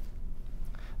Tanya,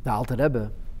 the Alter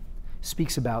Rebbe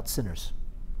speaks about sinners.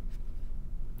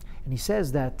 And he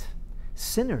says that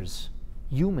sinners,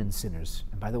 human sinners,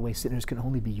 and by the way, sinners can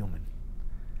only be human.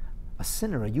 A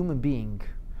sinner, a human being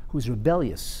who's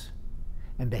rebellious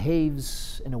and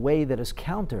behaves in a way that is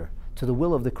counter to the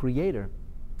will of the Creator,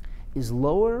 is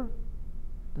lower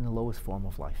than the lowest form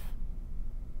of life.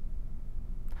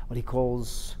 What he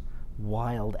calls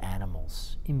wild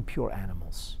animals, impure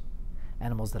animals,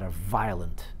 animals that are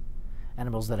violent,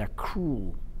 animals that are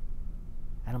cruel,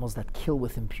 animals that kill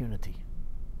with impunity.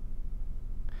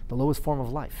 The lowest form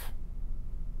of life.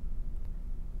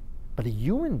 But a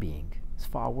human being is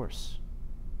far worse.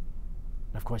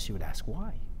 And of course you would ask,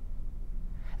 why?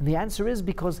 And the answer is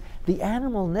because the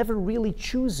animal never really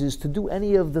chooses to do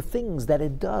any of the things that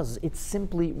it does. It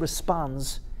simply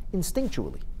responds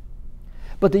instinctually.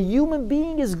 But the human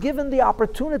being is given the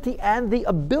opportunity and the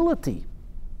ability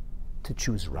to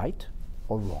choose right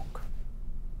or wrong.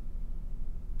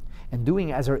 And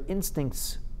doing as our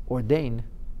instincts ordain,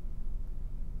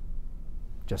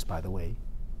 just by the way,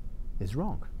 is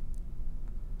wrong.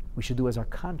 We should do as our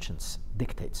conscience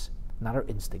dictates, not our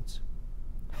instincts.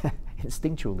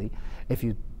 Instinctually, if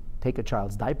you take a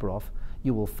child's diaper off,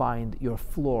 you will find your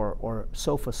floor or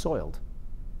sofa soiled.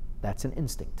 That's an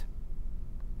instinct.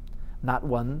 Not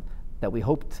one that we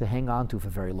hope to hang on to for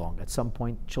very long. At some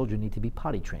point, children need to be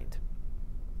potty trained.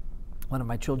 One of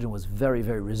my children was very,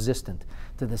 very resistant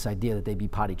to this idea that they be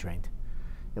potty trained.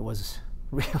 It was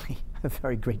really a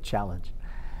very great challenge.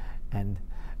 And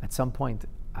at some point,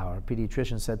 our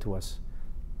pediatrician said to us,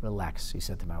 relax, he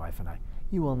said to my wife and I,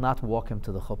 you will not walk him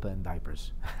to the chuppah in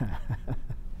diapers.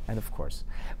 And of course,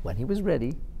 when he was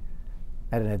ready,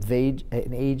 at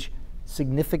an age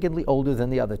significantly older than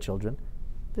the other children,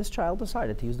 this child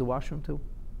decided to use the washroom too.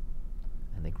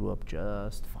 And they grew up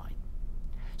just fine.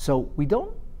 So we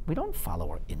don't follow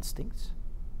our instincts.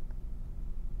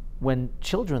 When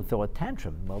children throw a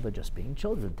tantrum, well, they're just being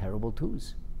children, terrible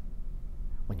twos.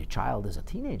 When your child is a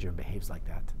teenager and behaves like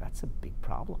that, that's a big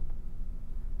problem.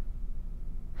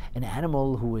 An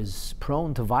animal who is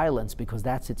prone to violence because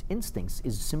that's its instincts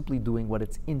is simply doing what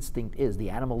its instinct is. The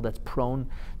animal that's prone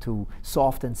to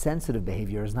soft and sensitive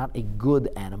behavior is not a good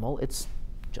animal, it's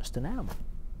just an animal.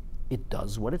 It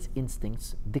does what its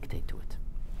instincts dictate to it.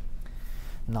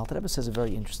 And Alter Rebbe says a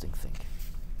very interesting thing.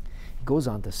 He goes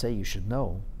on to say, you should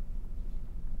know,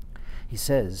 he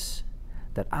says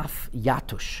that af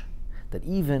yatush, that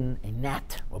even a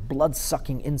gnat or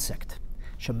blood-sucking insect,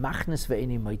 shemachnis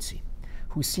ve'eni moitzi,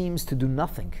 who seems to do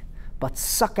nothing but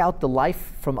suck out the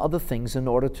life from other things in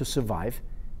order to survive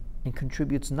and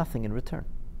contributes nothing in return.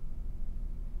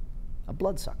 A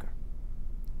bloodsucker.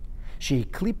 It's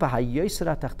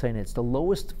the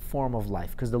lowest form of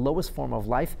life, because the lowest form of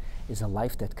life is a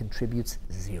life that contributes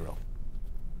zero.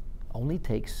 Only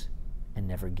takes and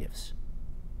never gives.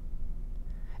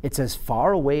 It's as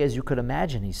far away as you could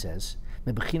imagine, he says,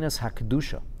 mebechinas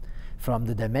hakdusha, from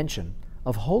the dimension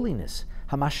of holiness,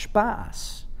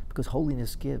 hamashpa'as, because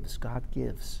holiness gives, God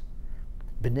gives.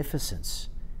 Beneficence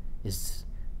is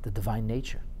the divine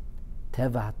nature.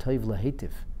 Teva hatoiv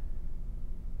lahetiv,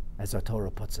 as our Torah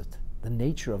puts it. The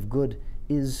nature of good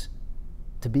is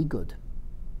to be good,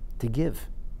 to give.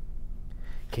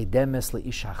 Kedemes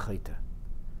leisha chayta,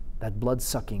 that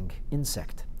blood-sucking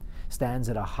insect stands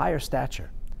at a higher stature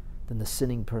than the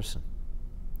sinning person.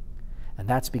 And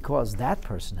that's because that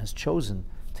person has chosen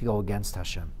to go against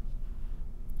Hashem.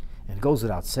 And it goes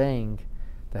without saying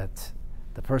that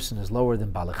the person is lower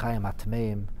than Balechayim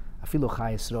Atmeim, Afilu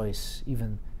Chayis Rois,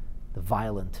 even the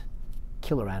violent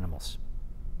killer animals.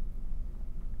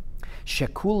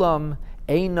 Shekulam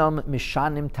einam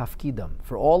mishanim tafkidam.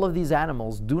 For all of these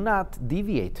animals, do not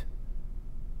deviate.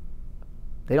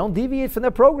 They don't deviate from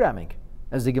their programming.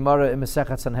 As the Gemara in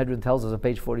Masechet Sanhedrin tells us on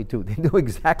page 42, they do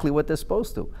exactly what they're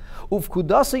supposed to.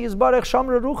 Ufkudasa yizbarech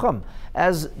shamra rucham.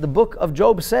 As the book of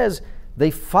Job says, they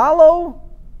follow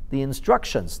the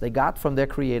instructions they got from their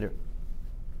Creator.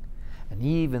 And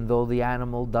even though the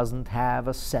animal doesn't have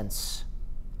a sense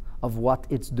of what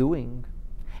it's doing,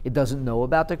 it doesn't know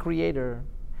about the Creator,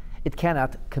 it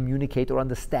cannot communicate or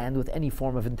understand with any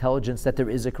form of intelligence that there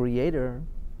is a Creator,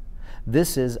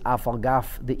 this is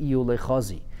afalgaf de iyu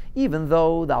lechazi. Even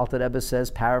though the Alter Rebbe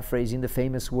says, paraphrasing the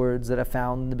famous words that are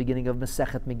found in the beginning of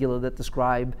Masechet Megillah that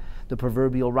describe the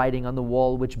proverbial writing on the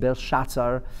wall which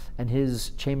Belshazzar and his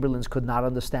chamberlains could not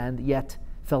understand, yet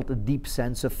felt a deep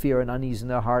sense of fear and unease in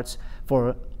their hearts,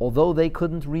 for although they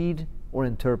couldn't read or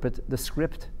interpret the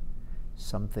script,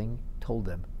 something told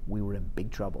them we were in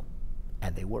big trouble.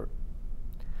 And they were.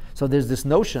 So there's this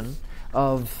notion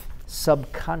of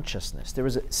subconsciousness. There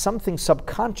is something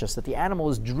subconscious that the animal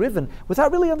is driven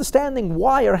without really understanding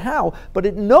why or how, but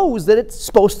it knows that it's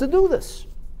supposed to do this.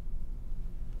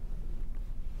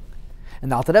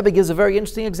 And the Alter Rebbe gives a very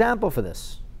interesting example for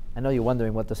this. I know you're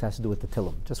wondering what this has to do with the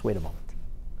Tehillim. Just wait a moment.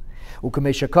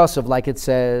 Ukamesha Kosov, like it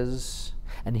says,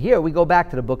 and here we go back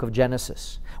to the book of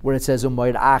Genesis, where it says, that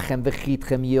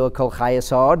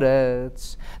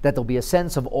there'll be a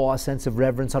sense of awe, a sense of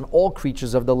reverence on all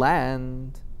creatures of the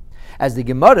land. As the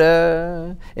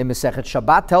Gemara in Masechet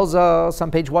Shabbat tells us on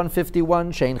page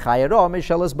 151,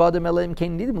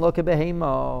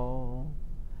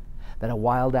 that a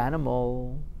wild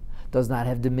animal does not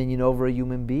have dominion over a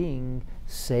human being,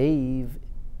 save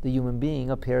the human being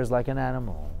appears like an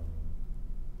animal.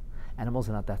 Animals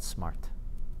are not that smart.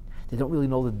 They don't really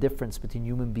know the difference between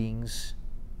human beings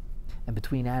and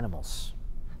between animals.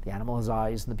 The animal has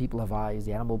eyes and the people have eyes.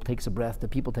 The animal takes a breath, the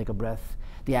people take a breath.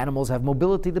 The animals have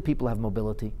mobility, the people have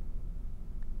mobility.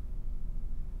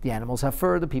 The animals have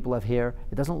fur, the people have hair.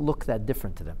 It doesn't look that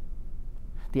different to them.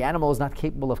 The animal is not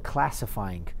capable of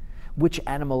classifying which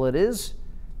animal it is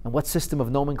and what system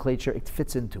of nomenclature it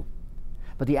fits into.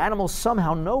 But the animal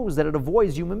somehow knows that it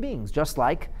avoids human beings, just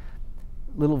like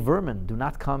little vermin do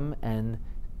not come and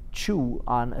chew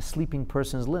on a sleeping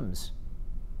person's limbs.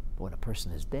 But when a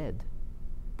person is dead,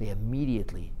 they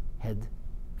immediately head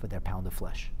for their pound of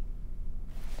flesh.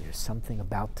 There's something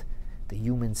about the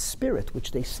human spirit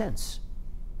which they sense.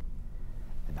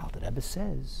 And Alter Rebbe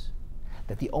says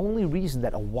that the only reason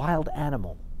that a wild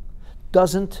animal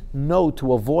doesn't know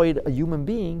to avoid a human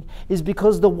being is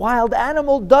because the wild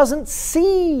animal doesn't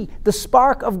see the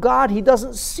spark of God. He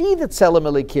doesn't see the Tzelem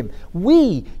Elikim.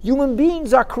 We, human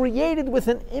beings, are created with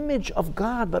an image of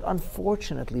God, but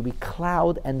unfortunately we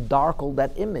cloud and darkle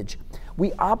that image.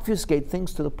 We obfuscate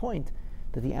things to the point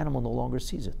that the animal no longer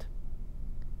sees it.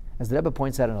 As the Rebbe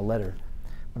points out in a letter,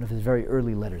 one of his very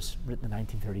early letters, written in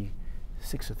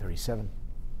 1936 or 37,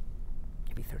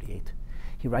 maybe 38,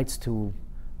 he writes to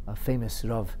a famous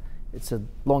Rav. It's a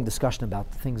long discussion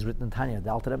about the things written in Tanya. The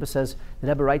Alter Rebbe says, the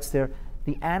Rebbe writes there,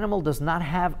 the animal does not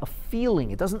have a feeling.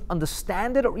 It doesn't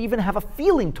understand it or even have a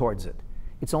feeling towards it.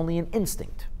 It's only an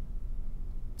instinct.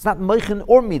 It's not moichin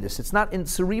or midas. It's not in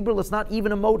cerebral. It's not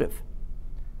even emotive.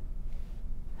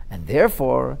 And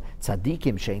therefore,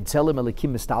 tzaddikim shein tzelem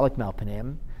elikim mistalik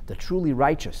malpanim, the truly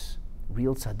righteous,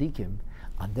 real tzaddikim,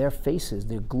 on their faces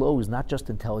there glows not just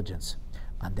intelligence.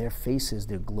 On their faces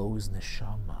there glows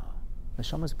neshama.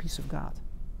 Neshama is a piece of God.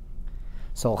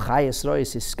 So chayes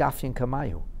rois is skafyan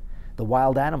kamayu. The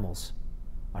wild animals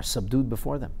are subdued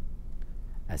before them.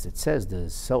 As it says, the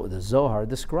Zohar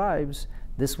describes,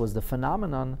 this was the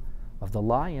phenomenon of the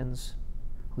lions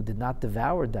who did not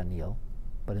devour Daniel,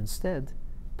 but instead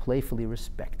playfully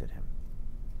respected him.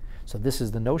 So this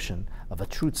is the notion of a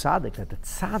true tzaddik, that the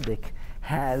tzaddik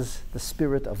has the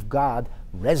Spirit of God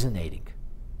resonating.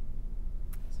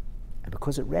 And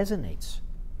because it resonates,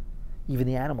 even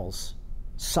the animals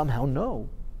somehow know,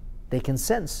 they can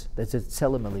sense that it's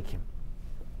Tzelem Elikim.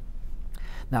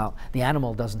 Now, the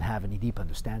animal doesn't have any deep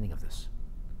understanding of this.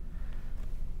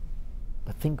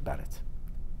 But think about it.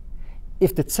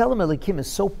 If the Tzelem Elikim is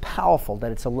so powerful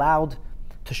that it's allowed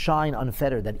to shine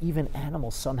unfettered, that even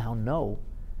animals somehow know,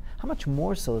 how much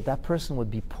more so that that person would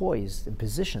be poised and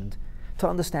positioned to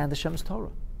understand the Hashem's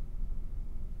Torah?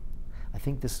 I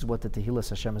think this is what the Tehillas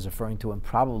Hashem is referring to, and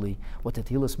probably what the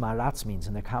Tehillas Maratz means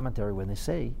in their commentary when they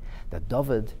say that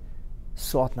David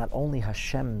sought not only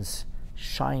Hashem's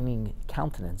shining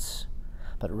countenance,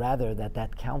 but rather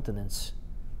that countenance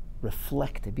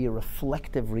be a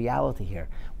reflective reality here,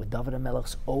 where David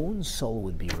HaMelech's own soul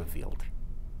would be revealed.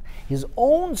 His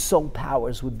own soul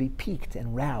powers would be piqued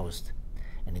and roused,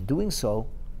 and in doing so,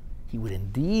 he would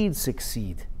indeed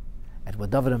succeed at what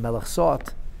David HaMelech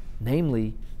sought,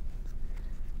 namely,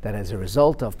 that as a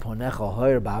result of Ponecha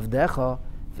Hoyer Bavdecha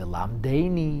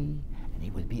V'lamdeini, and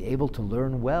he would be able to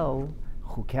learn well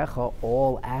Chukecha,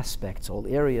 all aspects, all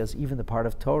areas, even the part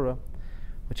of Torah,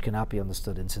 which cannot be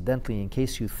understood. Incidentally, in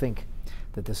case you think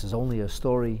that this is only a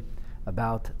story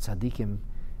about tzaddikim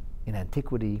in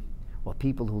antiquity, or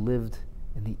people who lived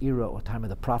in the era or time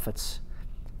of the prophets,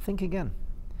 think again.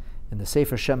 In the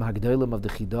Sefer Shem HaGdolim of the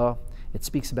Chidah, it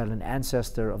speaks about an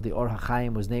ancestor of the Or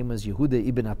HaChaim whose name was Yehuda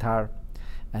ibn Atar.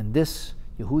 And this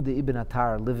Yehuda ibn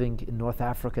Atar, living in North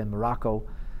Africa and Morocco,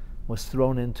 was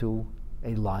thrown into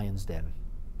a lion's den,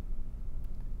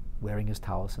 wearing his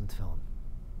talis and tefillin.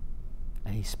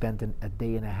 And he spent a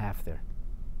day and a half there.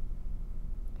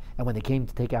 And when they came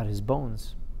to take out his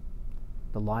bones,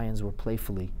 the lions were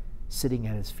playfully sitting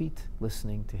at his feet,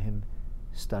 listening to him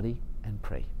study and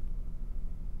pray.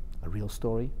 a real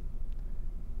story,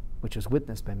 which was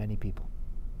witnessed by many people.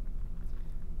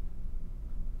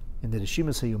 In the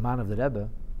Rishimus HaYuman of the Rebbe,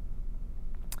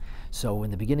 so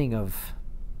in the beginning of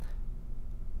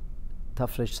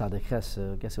Tafresh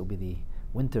Sadeches, I guess it will be the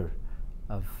winter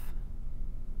of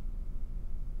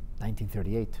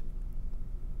 1938,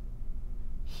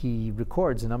 he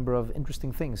records a number of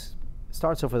interesting things. It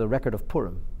starts off with a record of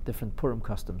Purim, different Purim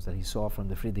customs that he saw from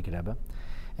the Frierdiker Rebbe.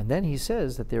 And then he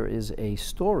says that there is a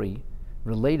story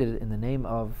related in the name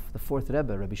of the fourth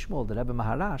Rebbe, Rabbi Shmuel, the Rebbe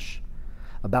Maharash,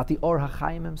 about the Or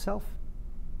HaChaim himself,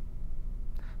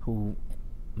 who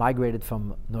migrated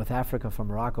from North Africa, from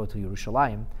Morocco to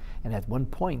Yerushalayim, and at one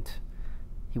point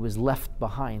he was left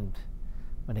behind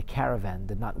when a caravan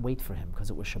did not wait for him because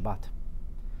it was Shabbat.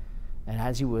 And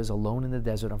as he was alone in the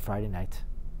desert on Friday night,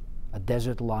 a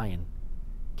desert lion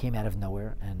came out of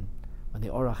nowhere, and when the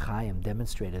Or HaChaim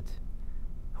demonstrated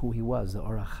who he was, the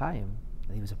Or HaChaim,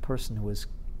 that he was a person who was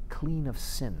clean of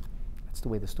sin. That's the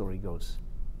way the story goes.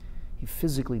 He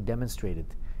physically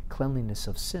demonstrated cleanliness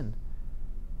of sin.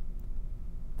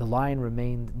 The lion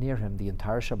remained near him the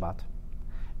entire Shabbat,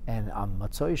 and on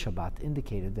Matzoi Shabbat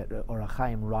indicated that Or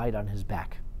HaChaim ride on his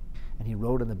back. And he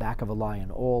rode on the back of a lion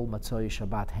all Matzoi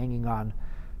Shabbat, hanging on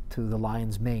to the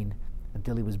lion's mane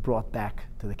until he was brought back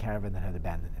to the caravan that had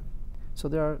abandoned him. So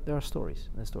there are stories.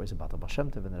 There's stories about the Baal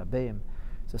Shem Tov and the Rabbeim.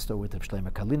 There's a story with Reb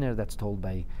Shlomo Kaliner that's told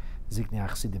by Ziknei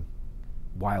Achsidim.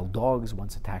 Wild dogs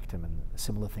once attacked him, and a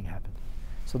similar thing happened.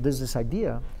 So there's this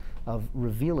idea of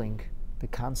revealing the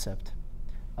concept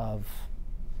of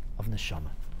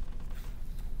neshama.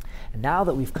 And now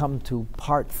that we've come to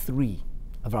part 3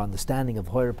 of our understanding of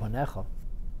Hoyer Panecha,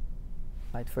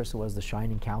 right? First it was the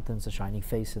shining countenance, the shining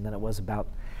face, and then it was about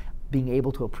being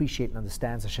able to appreciate and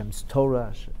understand Hashem's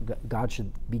Torah. God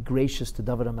should be gracious to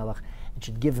David HaMelech and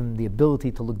should give him the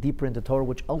ability to look deeper into Torah,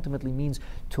 which ultimately means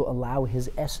to allow his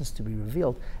essence to be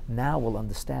revealed. Now we'll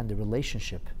understand the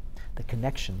relationship, the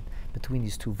connection between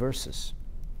these two verses.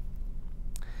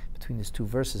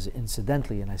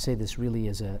 Incidentally, and I say this really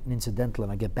as an incidental,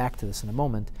 and I'll get back to this in a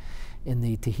moment, in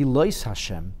the Tehillos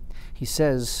Hashem, he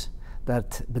says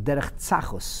that b'derech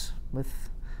tzachus, with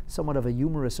somewhat of a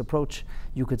humorous approach,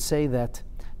 you could say that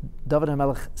David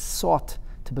HaMelech sought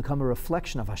to become a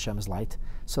reflection of Hashem's light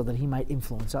so that he might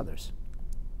influence others.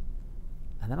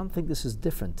 And I don't think this is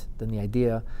different than the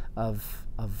idea of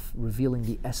revealing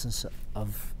the essence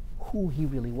of who he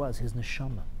really was, his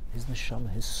neshama,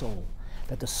 his soul.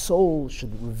 That the soul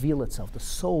should reveal itself, the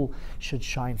soul should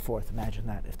shine forth. Imagine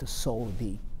that, if the soul would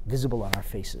be visible on our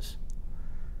faces.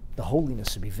 The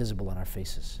holiness would be visible on our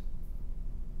faces.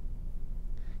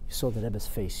 You saw the Rebbe's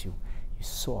face, you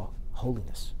saw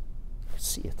holiness. You could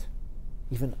see it.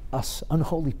 Even us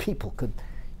unholy people could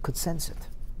sense it.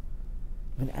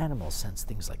 Even animals sense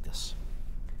things like this.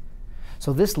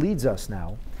 So this leads us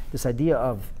now, this idea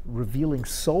of revealing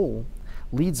soul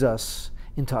leads us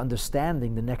into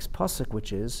understanding the next pasuk,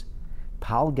 which is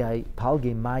Palge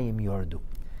Mayim Yordu.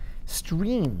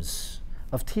 Streams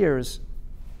of tears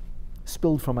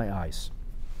spilled from my eyes.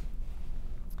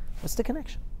 What's the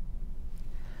connection?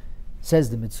 Says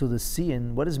the Mitzudas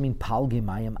Siyan, what does it mean Palge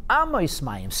Mayim? Amos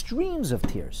Mayim, streams of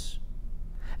tears.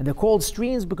 And they're called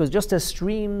streams because just as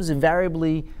streams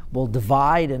invariably will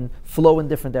divide and flow in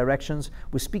different directions,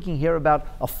 we're speaking here about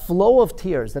a flow of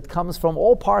tears that comes from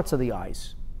all parts of the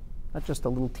eyes. Not just a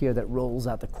little tear that rolls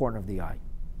out the corner of the eye.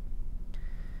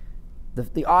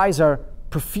 The eyes are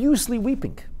profusely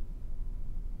weeping.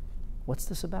 What's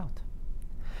this about?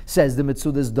 Says the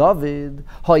Mitzudas David,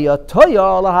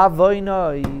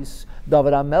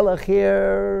 David HaMelech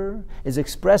here is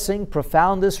expressing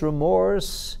profoundest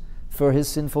remorse for his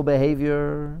sinful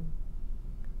behavior.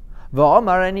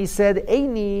 And he said,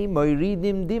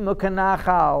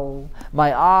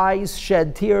 my eyes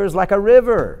shed tears like a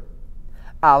river.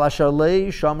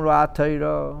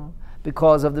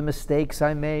 Because of the mistakes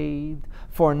I made,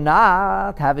 for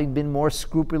not having been more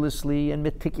scrupulously and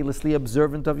meticulously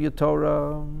observant of your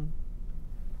Torah,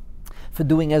 for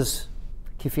doing as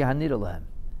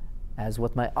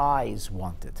what my eyes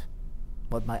wanted,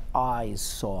 what my eyes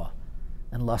saw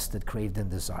and lusted, craved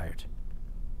and desired.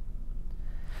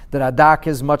 The Radak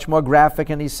is much more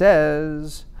graphic, and he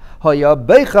says, David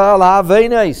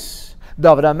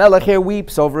HaMelech here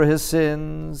weeps over his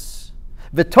sins.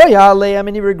 V'toya aleim,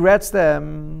 and he regrets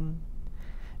them.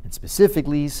 And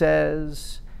specifically he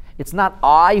says, it's not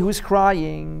I who's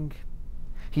crying.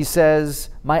 He says,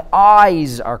 my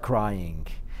eyes are crying.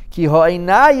 Ki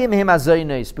ha'einayim him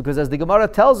azonos, because as the Gemara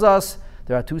tells us,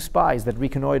 there are two spies that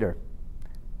reconnoiter.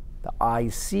 The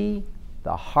eyes see,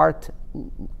 the heart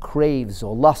craves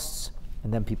or lusts,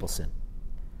 and then people sin.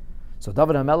 So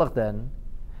David HaMelech then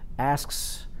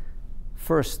asks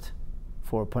first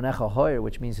for Ponecha Hoyer,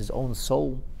 which means his own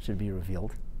soul should be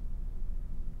revealed.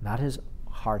 Not his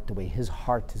heart, the way his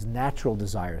heart, his natural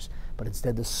desires, but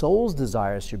instead the soul's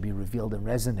desires should be revealed and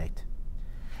resonate.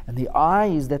 And the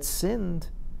eyes that sinned,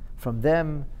 from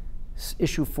them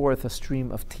issue forth a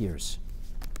stream of tears.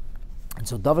 And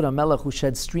so David HaMelech, who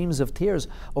shed streams of tears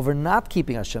over not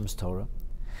keeping Hashem's Torah,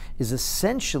 is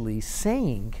essentially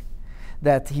saying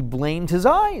that he blamed his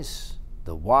eyes.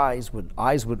 The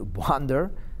eyes would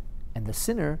wander, and the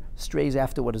sinner strays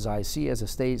after what his eyes see, as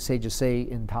the sages say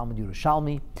in Talmud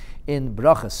Yerushalmi, in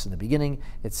Brachas. In the beginning,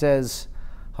 it says,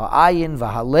 Ha'ayin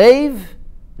v'halev,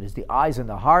 it is the eyes and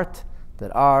the heart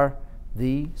that are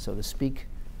the, so to speak,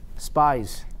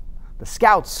 spies, the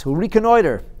scouts who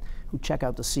reconnoiter, who check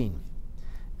out the scene.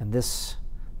 And this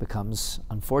becomes,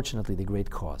 unfortunately, the great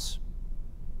cause.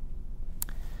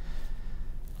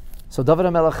 So David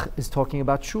HaMelech is talking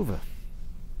about tshuva.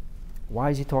 Why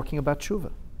is he talking about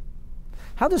tshuva?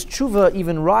 How does tshuva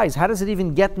even rise? How does it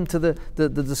even get into the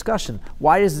discussion?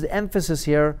 Why is the emphasis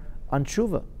here on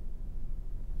tshuva?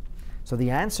 So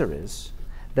the answer is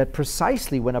that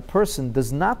precisely when a person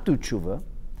does not do tshuva,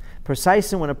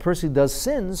 precisely when a person does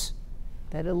sins,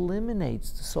 that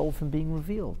eliminates the soul from being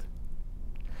revealed.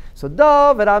 So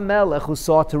David HaMelech, who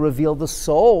sought to reveal the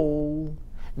soul,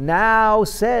 now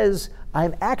says,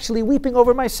 I'm actually weeping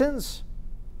over my sins.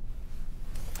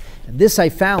 And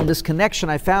this connection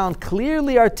I found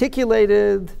clearly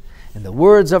articulated in the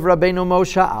words of Rabbeinu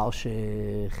Moshe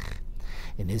Alshich.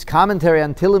 In his commentary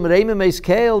on Tehillim Reimim Eis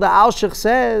Keil, the Alshich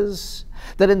says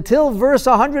that until verse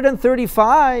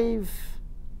 135,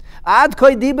 Ad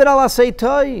Koi Diber Al Asei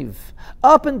Toiv,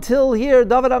 up until here,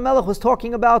 David HaMelech was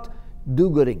talking about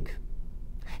do-gooding.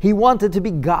 He wanted to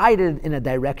be guided in a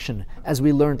direction, as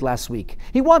we learned last week.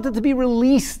 He wanted to be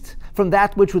released from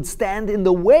that which would stand in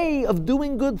the way of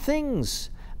doing good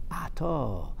things.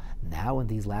 Ato, now in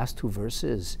these last two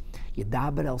verses,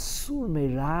 Yedaber el sur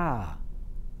meira.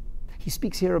 He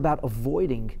speaks here about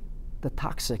avoiding the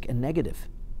toxic and negative.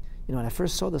 You know, when I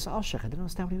first saw this Alshech, I didn't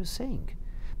understand what he was saying.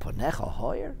 Ponecha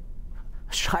hoyer?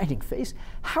 A shining face?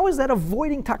 How is that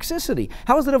avoiding toxicity?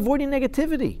 How is that avoiding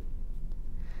negativity?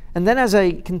 And then as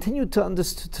I continued to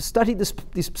study these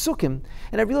psukim,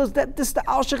 and I realized that the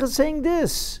Alshech is saying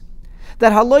this,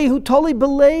 that haloi hu totally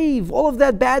believe, all of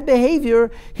that bad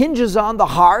behavior hinges on the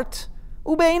heart,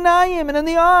 ubeinayim, and in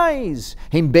the eyes.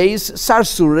 Him beis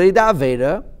sarsurei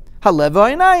da'avera, halev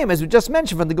ha'inayim, as we just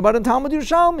mentioned from the Gemara in Talmud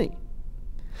Yerushalmi.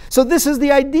 So this is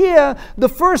the idea, the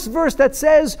first verse that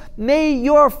says, may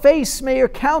your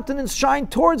countenance shine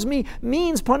towards me,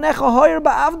 means ponecha hoyer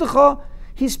ba'avdecha.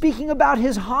 He's speaking about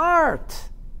his heart.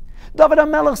 David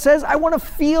HaMelech says, I want to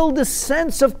feel the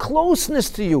sense of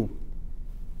closeness to you.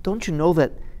 Don't you know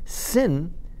that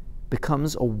sin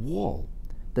becomes a wall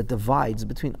that divides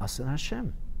between us and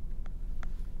Hashem?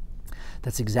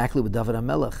 That's exactly what David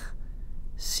HaMelech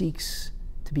seeks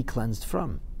to be cleansed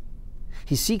from.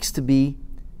 He seeks to be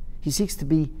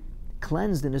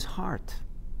cleansed in his heart.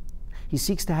 He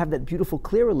seeks to have that beautiful,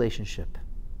 clear relationship.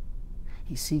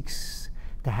 He seeks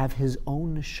to have his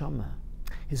own neshama,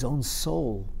 his own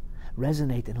soul,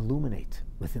 resonate and illuminate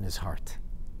within his heart.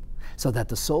 So that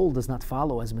the soul does not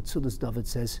follow, as Metzudas David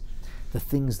says, the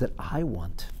things that I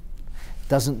want.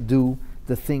 Doesn't do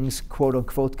the things, quote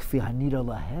unquote, kfi hanira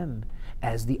lahem,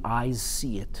 as the eyes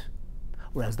see it,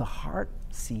 or as the heart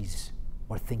sees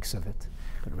or thinks of it,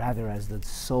 but rather as the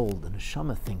soul, the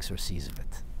neshama, thinks or sees of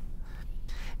it.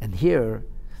 And here,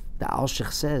 the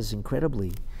Alshich says,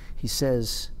 incredibly, he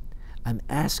says, I'm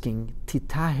asking,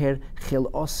 titaher chel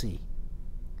osi,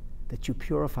 that you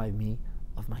purify me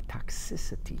of my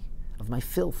toxicity, of my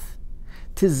filth.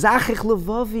 Tizachich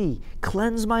levavi,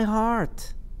 cleanse my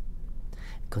heart.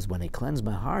 Because when I cleanse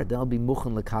my heart, then I'll be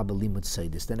muchen lekabel limud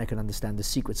seidis. Then I can understand the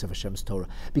secrets of Hashem's Torah.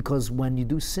 Because when you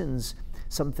do sins,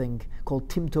 something called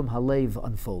timtum halev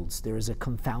unfolds. There is a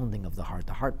confounding of the heart.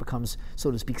 The heart becomes,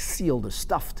 so to speak, sealed or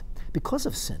stuffed because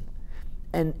of sin.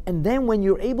 And then when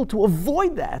you're able to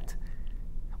avoid that,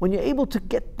 when you're able to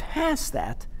get past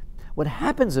that, what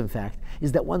happens, in fact,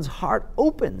 is that one's heart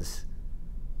opens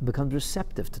and becomes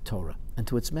receptive to Torah and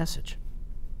to its message.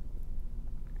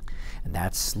 And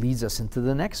that leads us into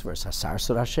the next verse, Hasar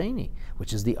Sur Hasheni,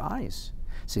 which is the eyes.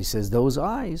 So he says those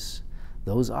eyes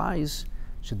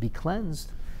should be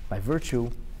cleansed by virtue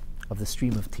of the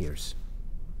stream of tears.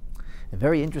 And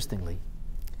very interestingly,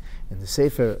 in the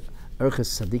Sefer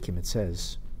Erches Tzadikim it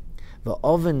says,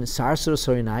 V'oven Sarsur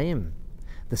Sorinayim,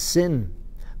 the sin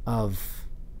of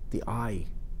the eye,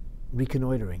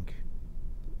 reconnoitering,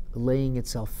 laying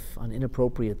itself on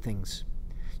inappropriate things,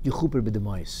 Yuchuper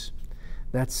b'demois,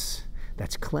 that's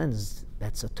cleansed,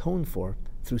 that's atoned for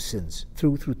through sins,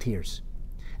 through tears.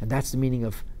 And that's the meaning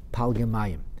of Pal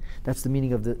Gemayim. That's the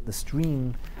meaning of the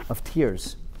stream of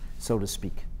tears, so to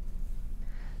speak.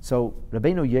 So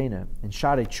Rabbeinu Yonah in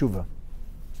Sharei Tshuva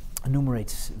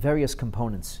enumerates various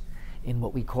components in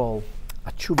what we call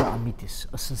a tshuva amitis,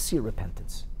 a sincere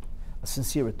repentance, a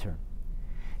sincere return.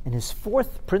 In his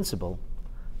fourth principle,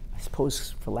 I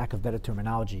suppose for lack of better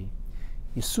terminology,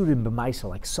 Yisurim b'maisa,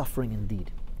 like suffering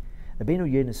indeed.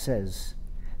 Rabbeinu Yonah says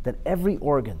that every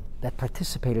organ that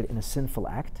participated in a sinful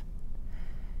act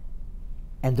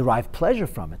and derived pleasure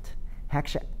from it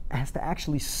has to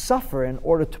actually suffer in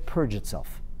order to purge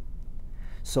itself.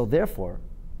 So therefore,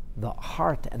 the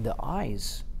heart and the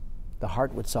eyes, the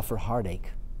heart would suffer heartache,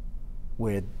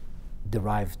 where it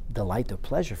derived delight or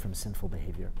pleasure from sinful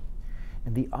behavior.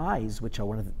 And the eyes, which are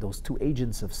one of those two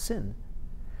agents of sin,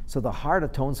 so the heart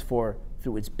atones for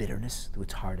through its bitterness, through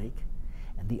its heartache,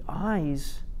 and the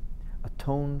eyes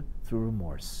atone through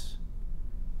remorse.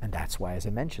 And that's why, as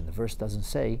I mentioned, the verse doesn't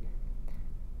say,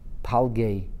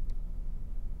 Palge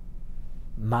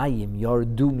Mayim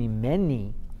Yardu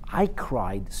Mimeni, I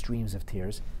cried streams of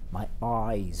tears, my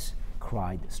eyes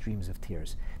cried streams of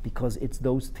tears, because it's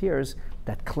those tears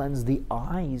that cleanse the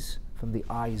eyes from the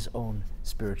eye's own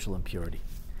spiritual impurity.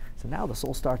 So now this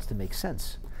all starts to make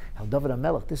sense. How David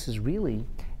HaMelech, this is really,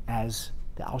 as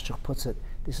the Alshach puts it,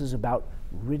 this is about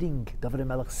ridding, David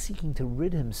HaMelech seeking to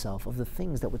rid himself of the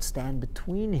things that would stand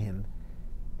between him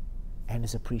and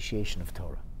his appreciation of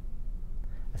Torah.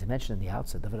 As I mentioned in the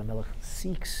outset, David HaMelech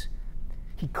seeks,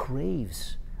 he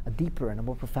craves a deeper and a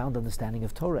more profound understanding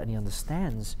of Torah, and he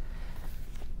understands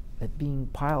that being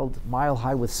piled mile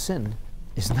high with sin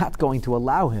is not going to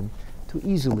allow him to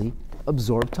easily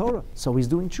absorb Torah. So he's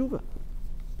doing tshuva.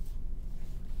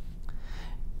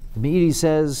 The Meiri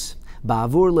says,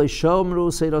 Ba'avur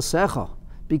le'shomru seirasecha,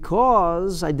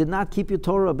 because I did not keep your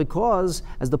Torah, because,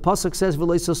 as the pasuk says,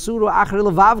 v'le'sasuru achrei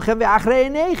levavchem ve'achrei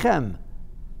einechem.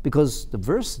 Because the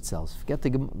verse itself, forget the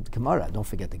Gemara, don't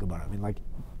forget the Gemara. I mean, like,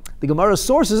 the Gemara's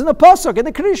source is in the pasuk, in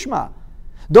the Krishma.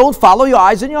 Don't follow your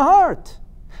eyes and your heart.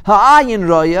 Ha'ayin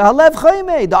roya, halev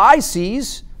chayme. The eye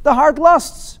sees, the heart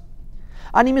lusts.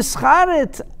 Ani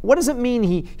mischaret. What does it mean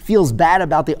he feels bad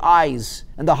about the eyes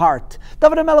and the heart?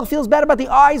 David HaMelech feels bad about the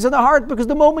eyes and the heart because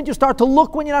the moment you start to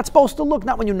look when you're not supposed to look,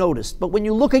 not when you noticed, but when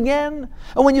you look again,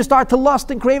 and when you start to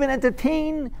lust and crave and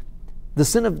entertain the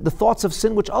sin of the thoughts of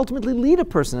sin, which ultimately lead a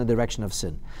person in the direction of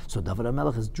sin. So David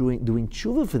HaMelech is doing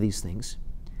tshuva for these things,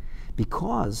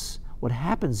 because what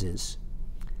happens is,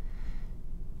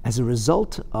 as a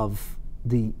result of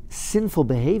the sinful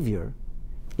behavior,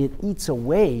 it eats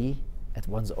away at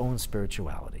one's own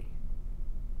spirituality.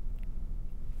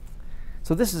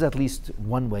 So this is at least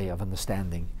one way of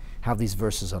understanding how these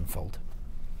verses unfold.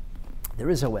 There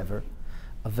is, however,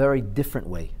 a very different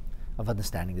way of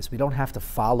understanding this. We don't have to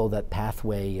follow that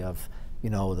pathway of,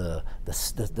 the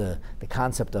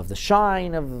concept of the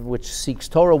shine, of which seeks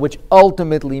Torah, which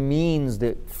ultimately means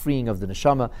the freeing of the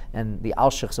neshama, and the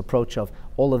Alshach's approach of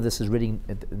all of this is ridding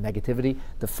negativity.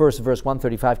 The first verse,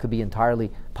 135, could be entirely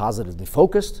positively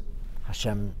focused.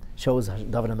 Hashem shows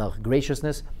David HaMelech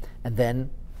graciousness, and then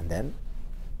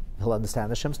he'll understand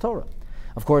Hashem's Torah.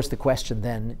 Of course, the question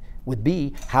then would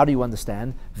be, how do you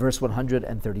understand verse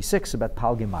 136 about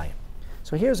Pal Gemayim?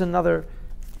 So here's another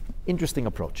interesting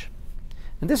approach.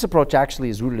 And this approach actually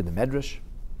is rooted in the Medrash.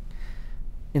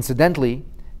 Incidentally,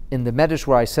 in the Medrash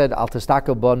where I said, Al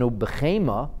testakel banu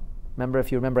b'chema,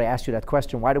 if you remember, I asked you that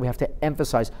question, why do we have to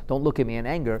emphasize, don't look at me in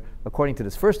anger? According to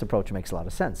this first approach, it makes a lot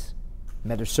of sense.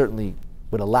 Medrash certainly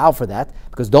would allow for that,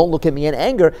 because don't look at me in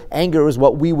anger. Anger is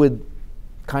what we would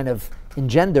kind of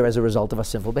engender as a result of a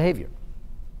sinful behavior.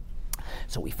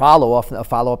 So we follow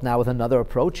up now with another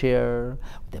approach here.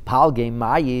 The Pal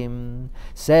Gemayim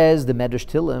says the Medrash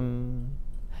Tehillim.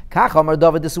 Kach Amar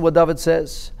David, this is what David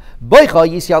says.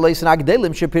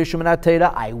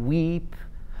 I weep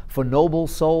for noble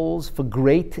souls, for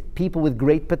great people with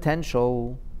great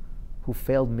potential, who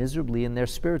failed miserably in their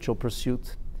spiritual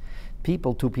pursuit.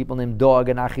 Two people named Dog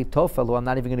and Achitophel, who I'm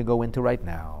not even going to go into right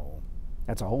now.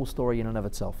 That's a whole story in and of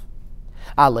itself.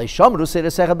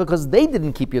 Because they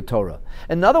didn't keep your Torah.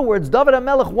 In other words, David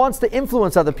HaMelech wants to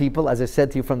influence other people, as I said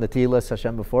to you from the Tehillim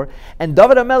Hashem before, and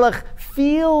David HaMelech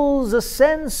feels a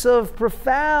sense of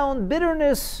profound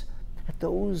bitterness at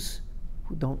those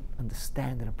who don't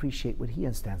understand and appreciate what he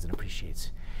understands and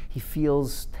appreciates. He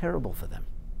feels terrible for them.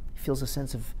 He feels a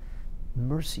sense of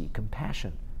mercy,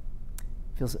 compassion.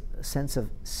 He feels a sense of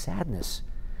sadness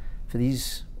for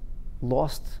these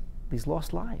lost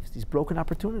lives, these broken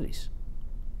opportunities.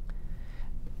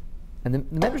 And the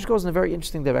Medrash goes in a very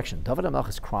interesting direction. David HaMelech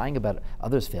is crying about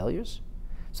others' failures.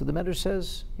 So the Medrash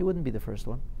says he wouldn't be the first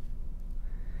one.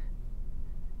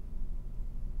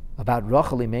 About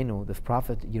Rachel Imenu, the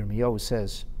prophet Yirmiyahu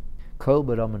says, Kol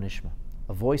b'rama nishma.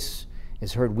 A voice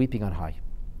is heard weeping on high.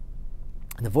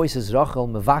 And the voice is Rachel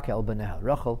mevake el baneha.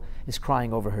 Rachel is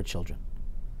crying over her children.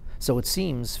 So it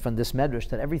seems from this Medrash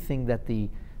that everything that the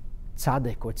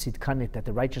tzaddik or tzidkanit, that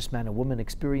the righteous man or woman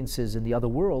experiences in the other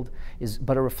world, is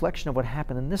but a reflection of what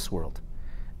happened in this world.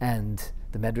 And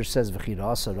the Medrash says,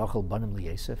 V'chirasa Rachel banim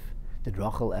liyosef. Did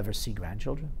Rachel ever see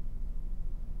grandchildren?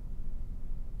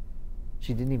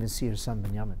 She didn't even see her son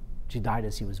Binyamin. She died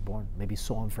as he was born. Maybe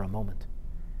saw him for a moment.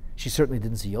 She certainly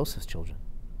didn't see Yosef's children.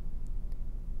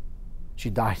 She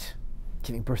died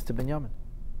giving birth to Binyamin.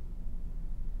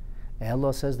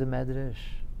 Elo, says the Medrash,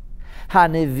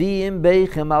 Haneviim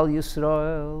beichem al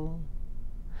Yisrael.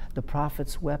 The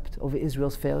prophets wept over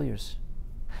Israel's failures.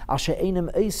 Al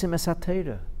she'enim eisim es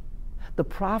haTorah. The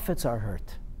prophets are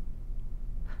hurt.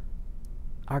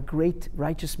 Our great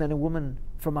righteous men and women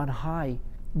from on high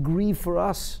grieve for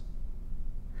us.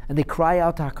 And they cry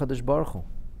out to HaKadosh Baruch Hu.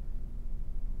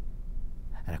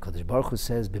 And HaKadosh Baruch Hu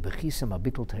says, Bebechisem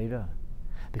abitul Torah,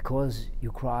 because you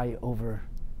cry over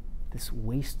this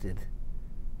wasted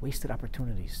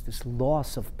opportunities, this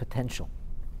loss of potential.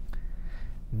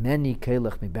 Many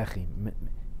kelech mibechi,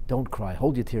 don't cry,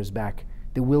 hold your tears back.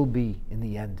 There will be, in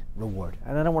the end, reward.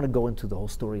 And I don't want to go into the whole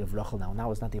story of Rachel now.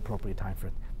 Now is not the appropriate time for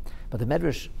it. But the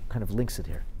Medrash kind of links it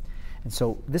here. And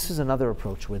so this is another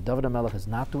approach where David HaMelech is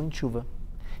not doing tshuva.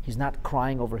 He's not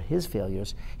crying over his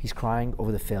failures. He's crying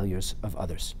over the failures of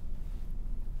others.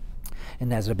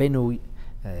 And as Rabbeinu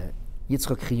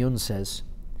Yitzchak Chiyun says,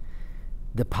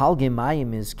 the palge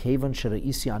mayim is kevan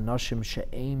sheraisi anoshim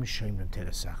she'eim shomrim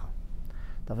teresecha.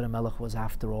 David HaMelech was,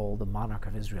 after all, the monarch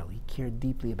of Israel. He cared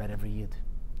deeply about every Yid.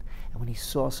 And when he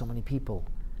saw so many people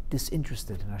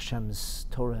disinterested in Hashem's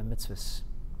Torah and mitzvahs,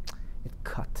 it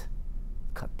cut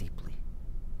deeply.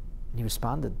 And he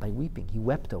responded by weeping. He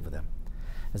wept over them.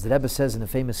 As the Rebbe says in a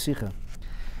famous Sikha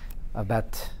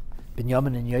about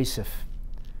Binyamin and Yosef,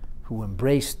 who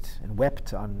embraced and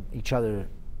wept on each other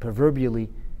proverbially,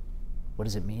 what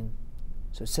does it mean?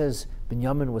 So it says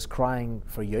Binyamin was crying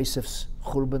for Yosef's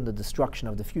churban, the destruction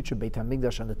of the future Beit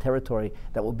HaMikdash on the territory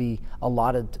that will be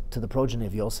allotted to the progeny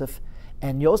of Yosef.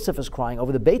 And Yosef is crying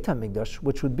over the Beit HaMikdash,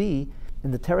 which would be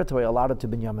in the territory allotted to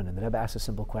Binyamin. And the Rebbe asks a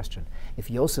simple question. If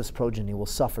Yosef's progeny will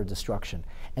suffer destruction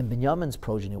and Binyamin's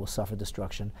progeny will suffer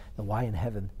destruction, then why in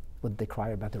heaven would they cry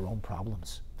about their own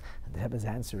problems? And the Rebbe's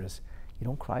answer is, you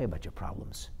don't cry about your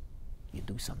problems. You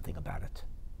do something about it.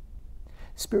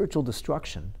 Spiritual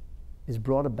destruction is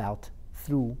brought about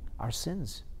through our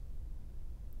sins.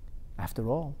 After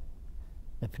all,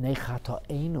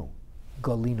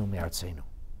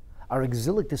 our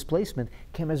exilic displacement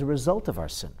came as a result of our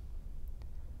sin.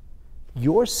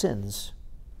 Your sins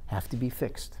have to be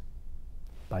fixed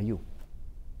by you.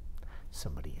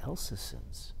 Somebody else's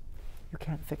sins, you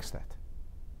can't fix that.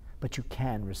 But you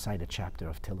can recite a chapter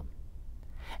of Tehillim.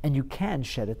 And you can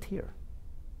shed a tear.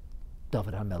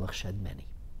 David HaMelech shed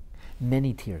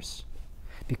many tears,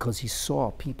 because he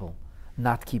saw people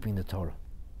not keeping the Torah.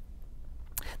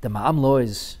 The Ma'am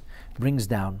Lois brings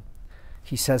down,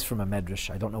 he says from a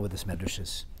medrash, I don't know what this medrash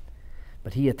is,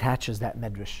 but he attaches that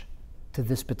medrash to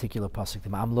this particular pasuk. The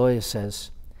Ma'am Lois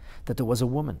says that there was a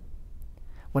woman.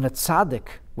 When a tzaddik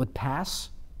would pass,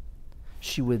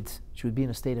 she would be in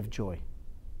a state of joy.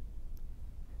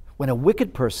 When a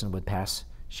wicked person would pass,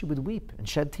 she would weep and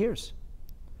shed tears.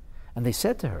 And they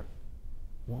said to her,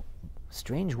 well,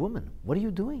 strange woman, what are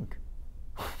you doing?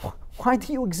 Why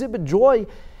do you exhibit joy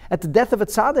at the death of a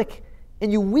tzaddik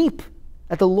and you weep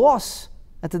at the loss,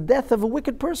 at the death of a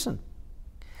wicked person?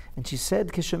 And she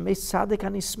said, when a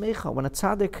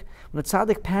tzaddik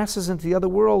passes into the other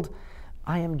world,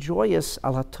 I am joyous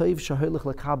al hatoiv shaholich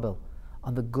lekabel,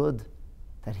 on the good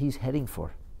that he's heading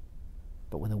for.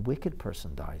 But when a wicked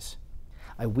person dies,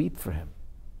 I weep for him,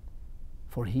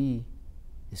 for he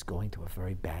is going to a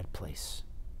very bad place.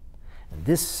 And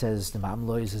this, says the Ma'am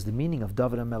Lois, is the meaning of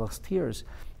David HaMelech's tears.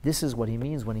 This is what he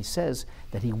means when he says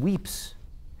that he weeps.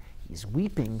 He's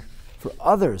weeping for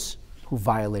others who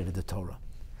violated the Torah.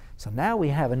 So now we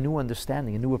have a new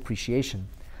understanding, a new appreciation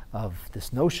of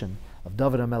this notion of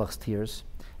David HaMelech's tears.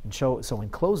 And so in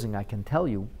closing, I can tell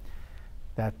you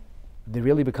that there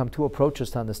really become two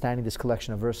approaches to understanding this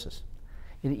collection of verses.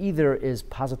 It either is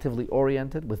positively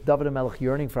oriented, with David HaMelech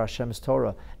yearning for Hashem's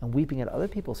Torah and weeping at other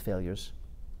people's failures,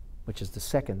 which is the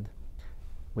second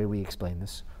way we explain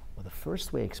this. Or the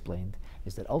first way explained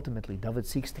is that ultimately David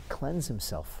seeks to cleanse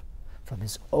himself from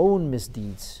his own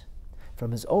misdeeds,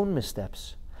 from his own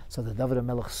missteps, so that David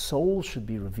HaMelech's soul should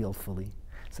be revealed fully,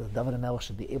 so that David HaMelech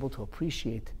should be able to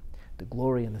appreciate the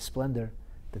glory and the splendor,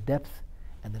 the depth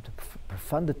and the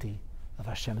profundity of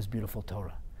Hashem's beautiful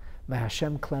Torah. May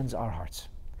Hashem cleanse our hearts.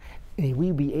 May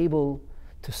we be able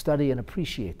to study and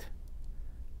appreciate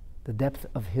the depth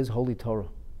of His holy Torah.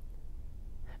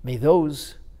 May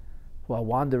those who are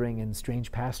wandering in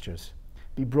strange pastures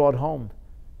be brought home,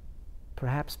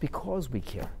 perhaps because we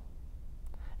care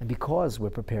and because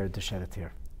we're prepared to shed a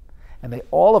tear. And may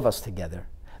all of us together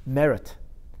merit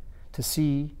to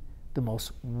see the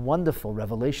most wonderful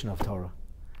revelation of Torah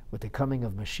with the coming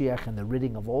of Mashiach and the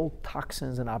ridding of all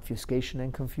toxins and obfuscation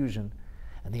and confusion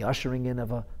and the ushering in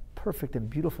of a perfect and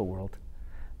beautiful world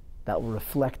that will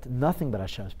reflect nothing but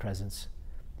Hashem's presence,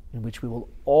 in which we will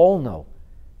all know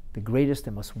the greatest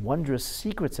and most wondrous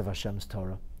secrets of Hashem's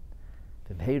Torah.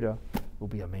 V'mheira will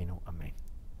be Amenu. Amen.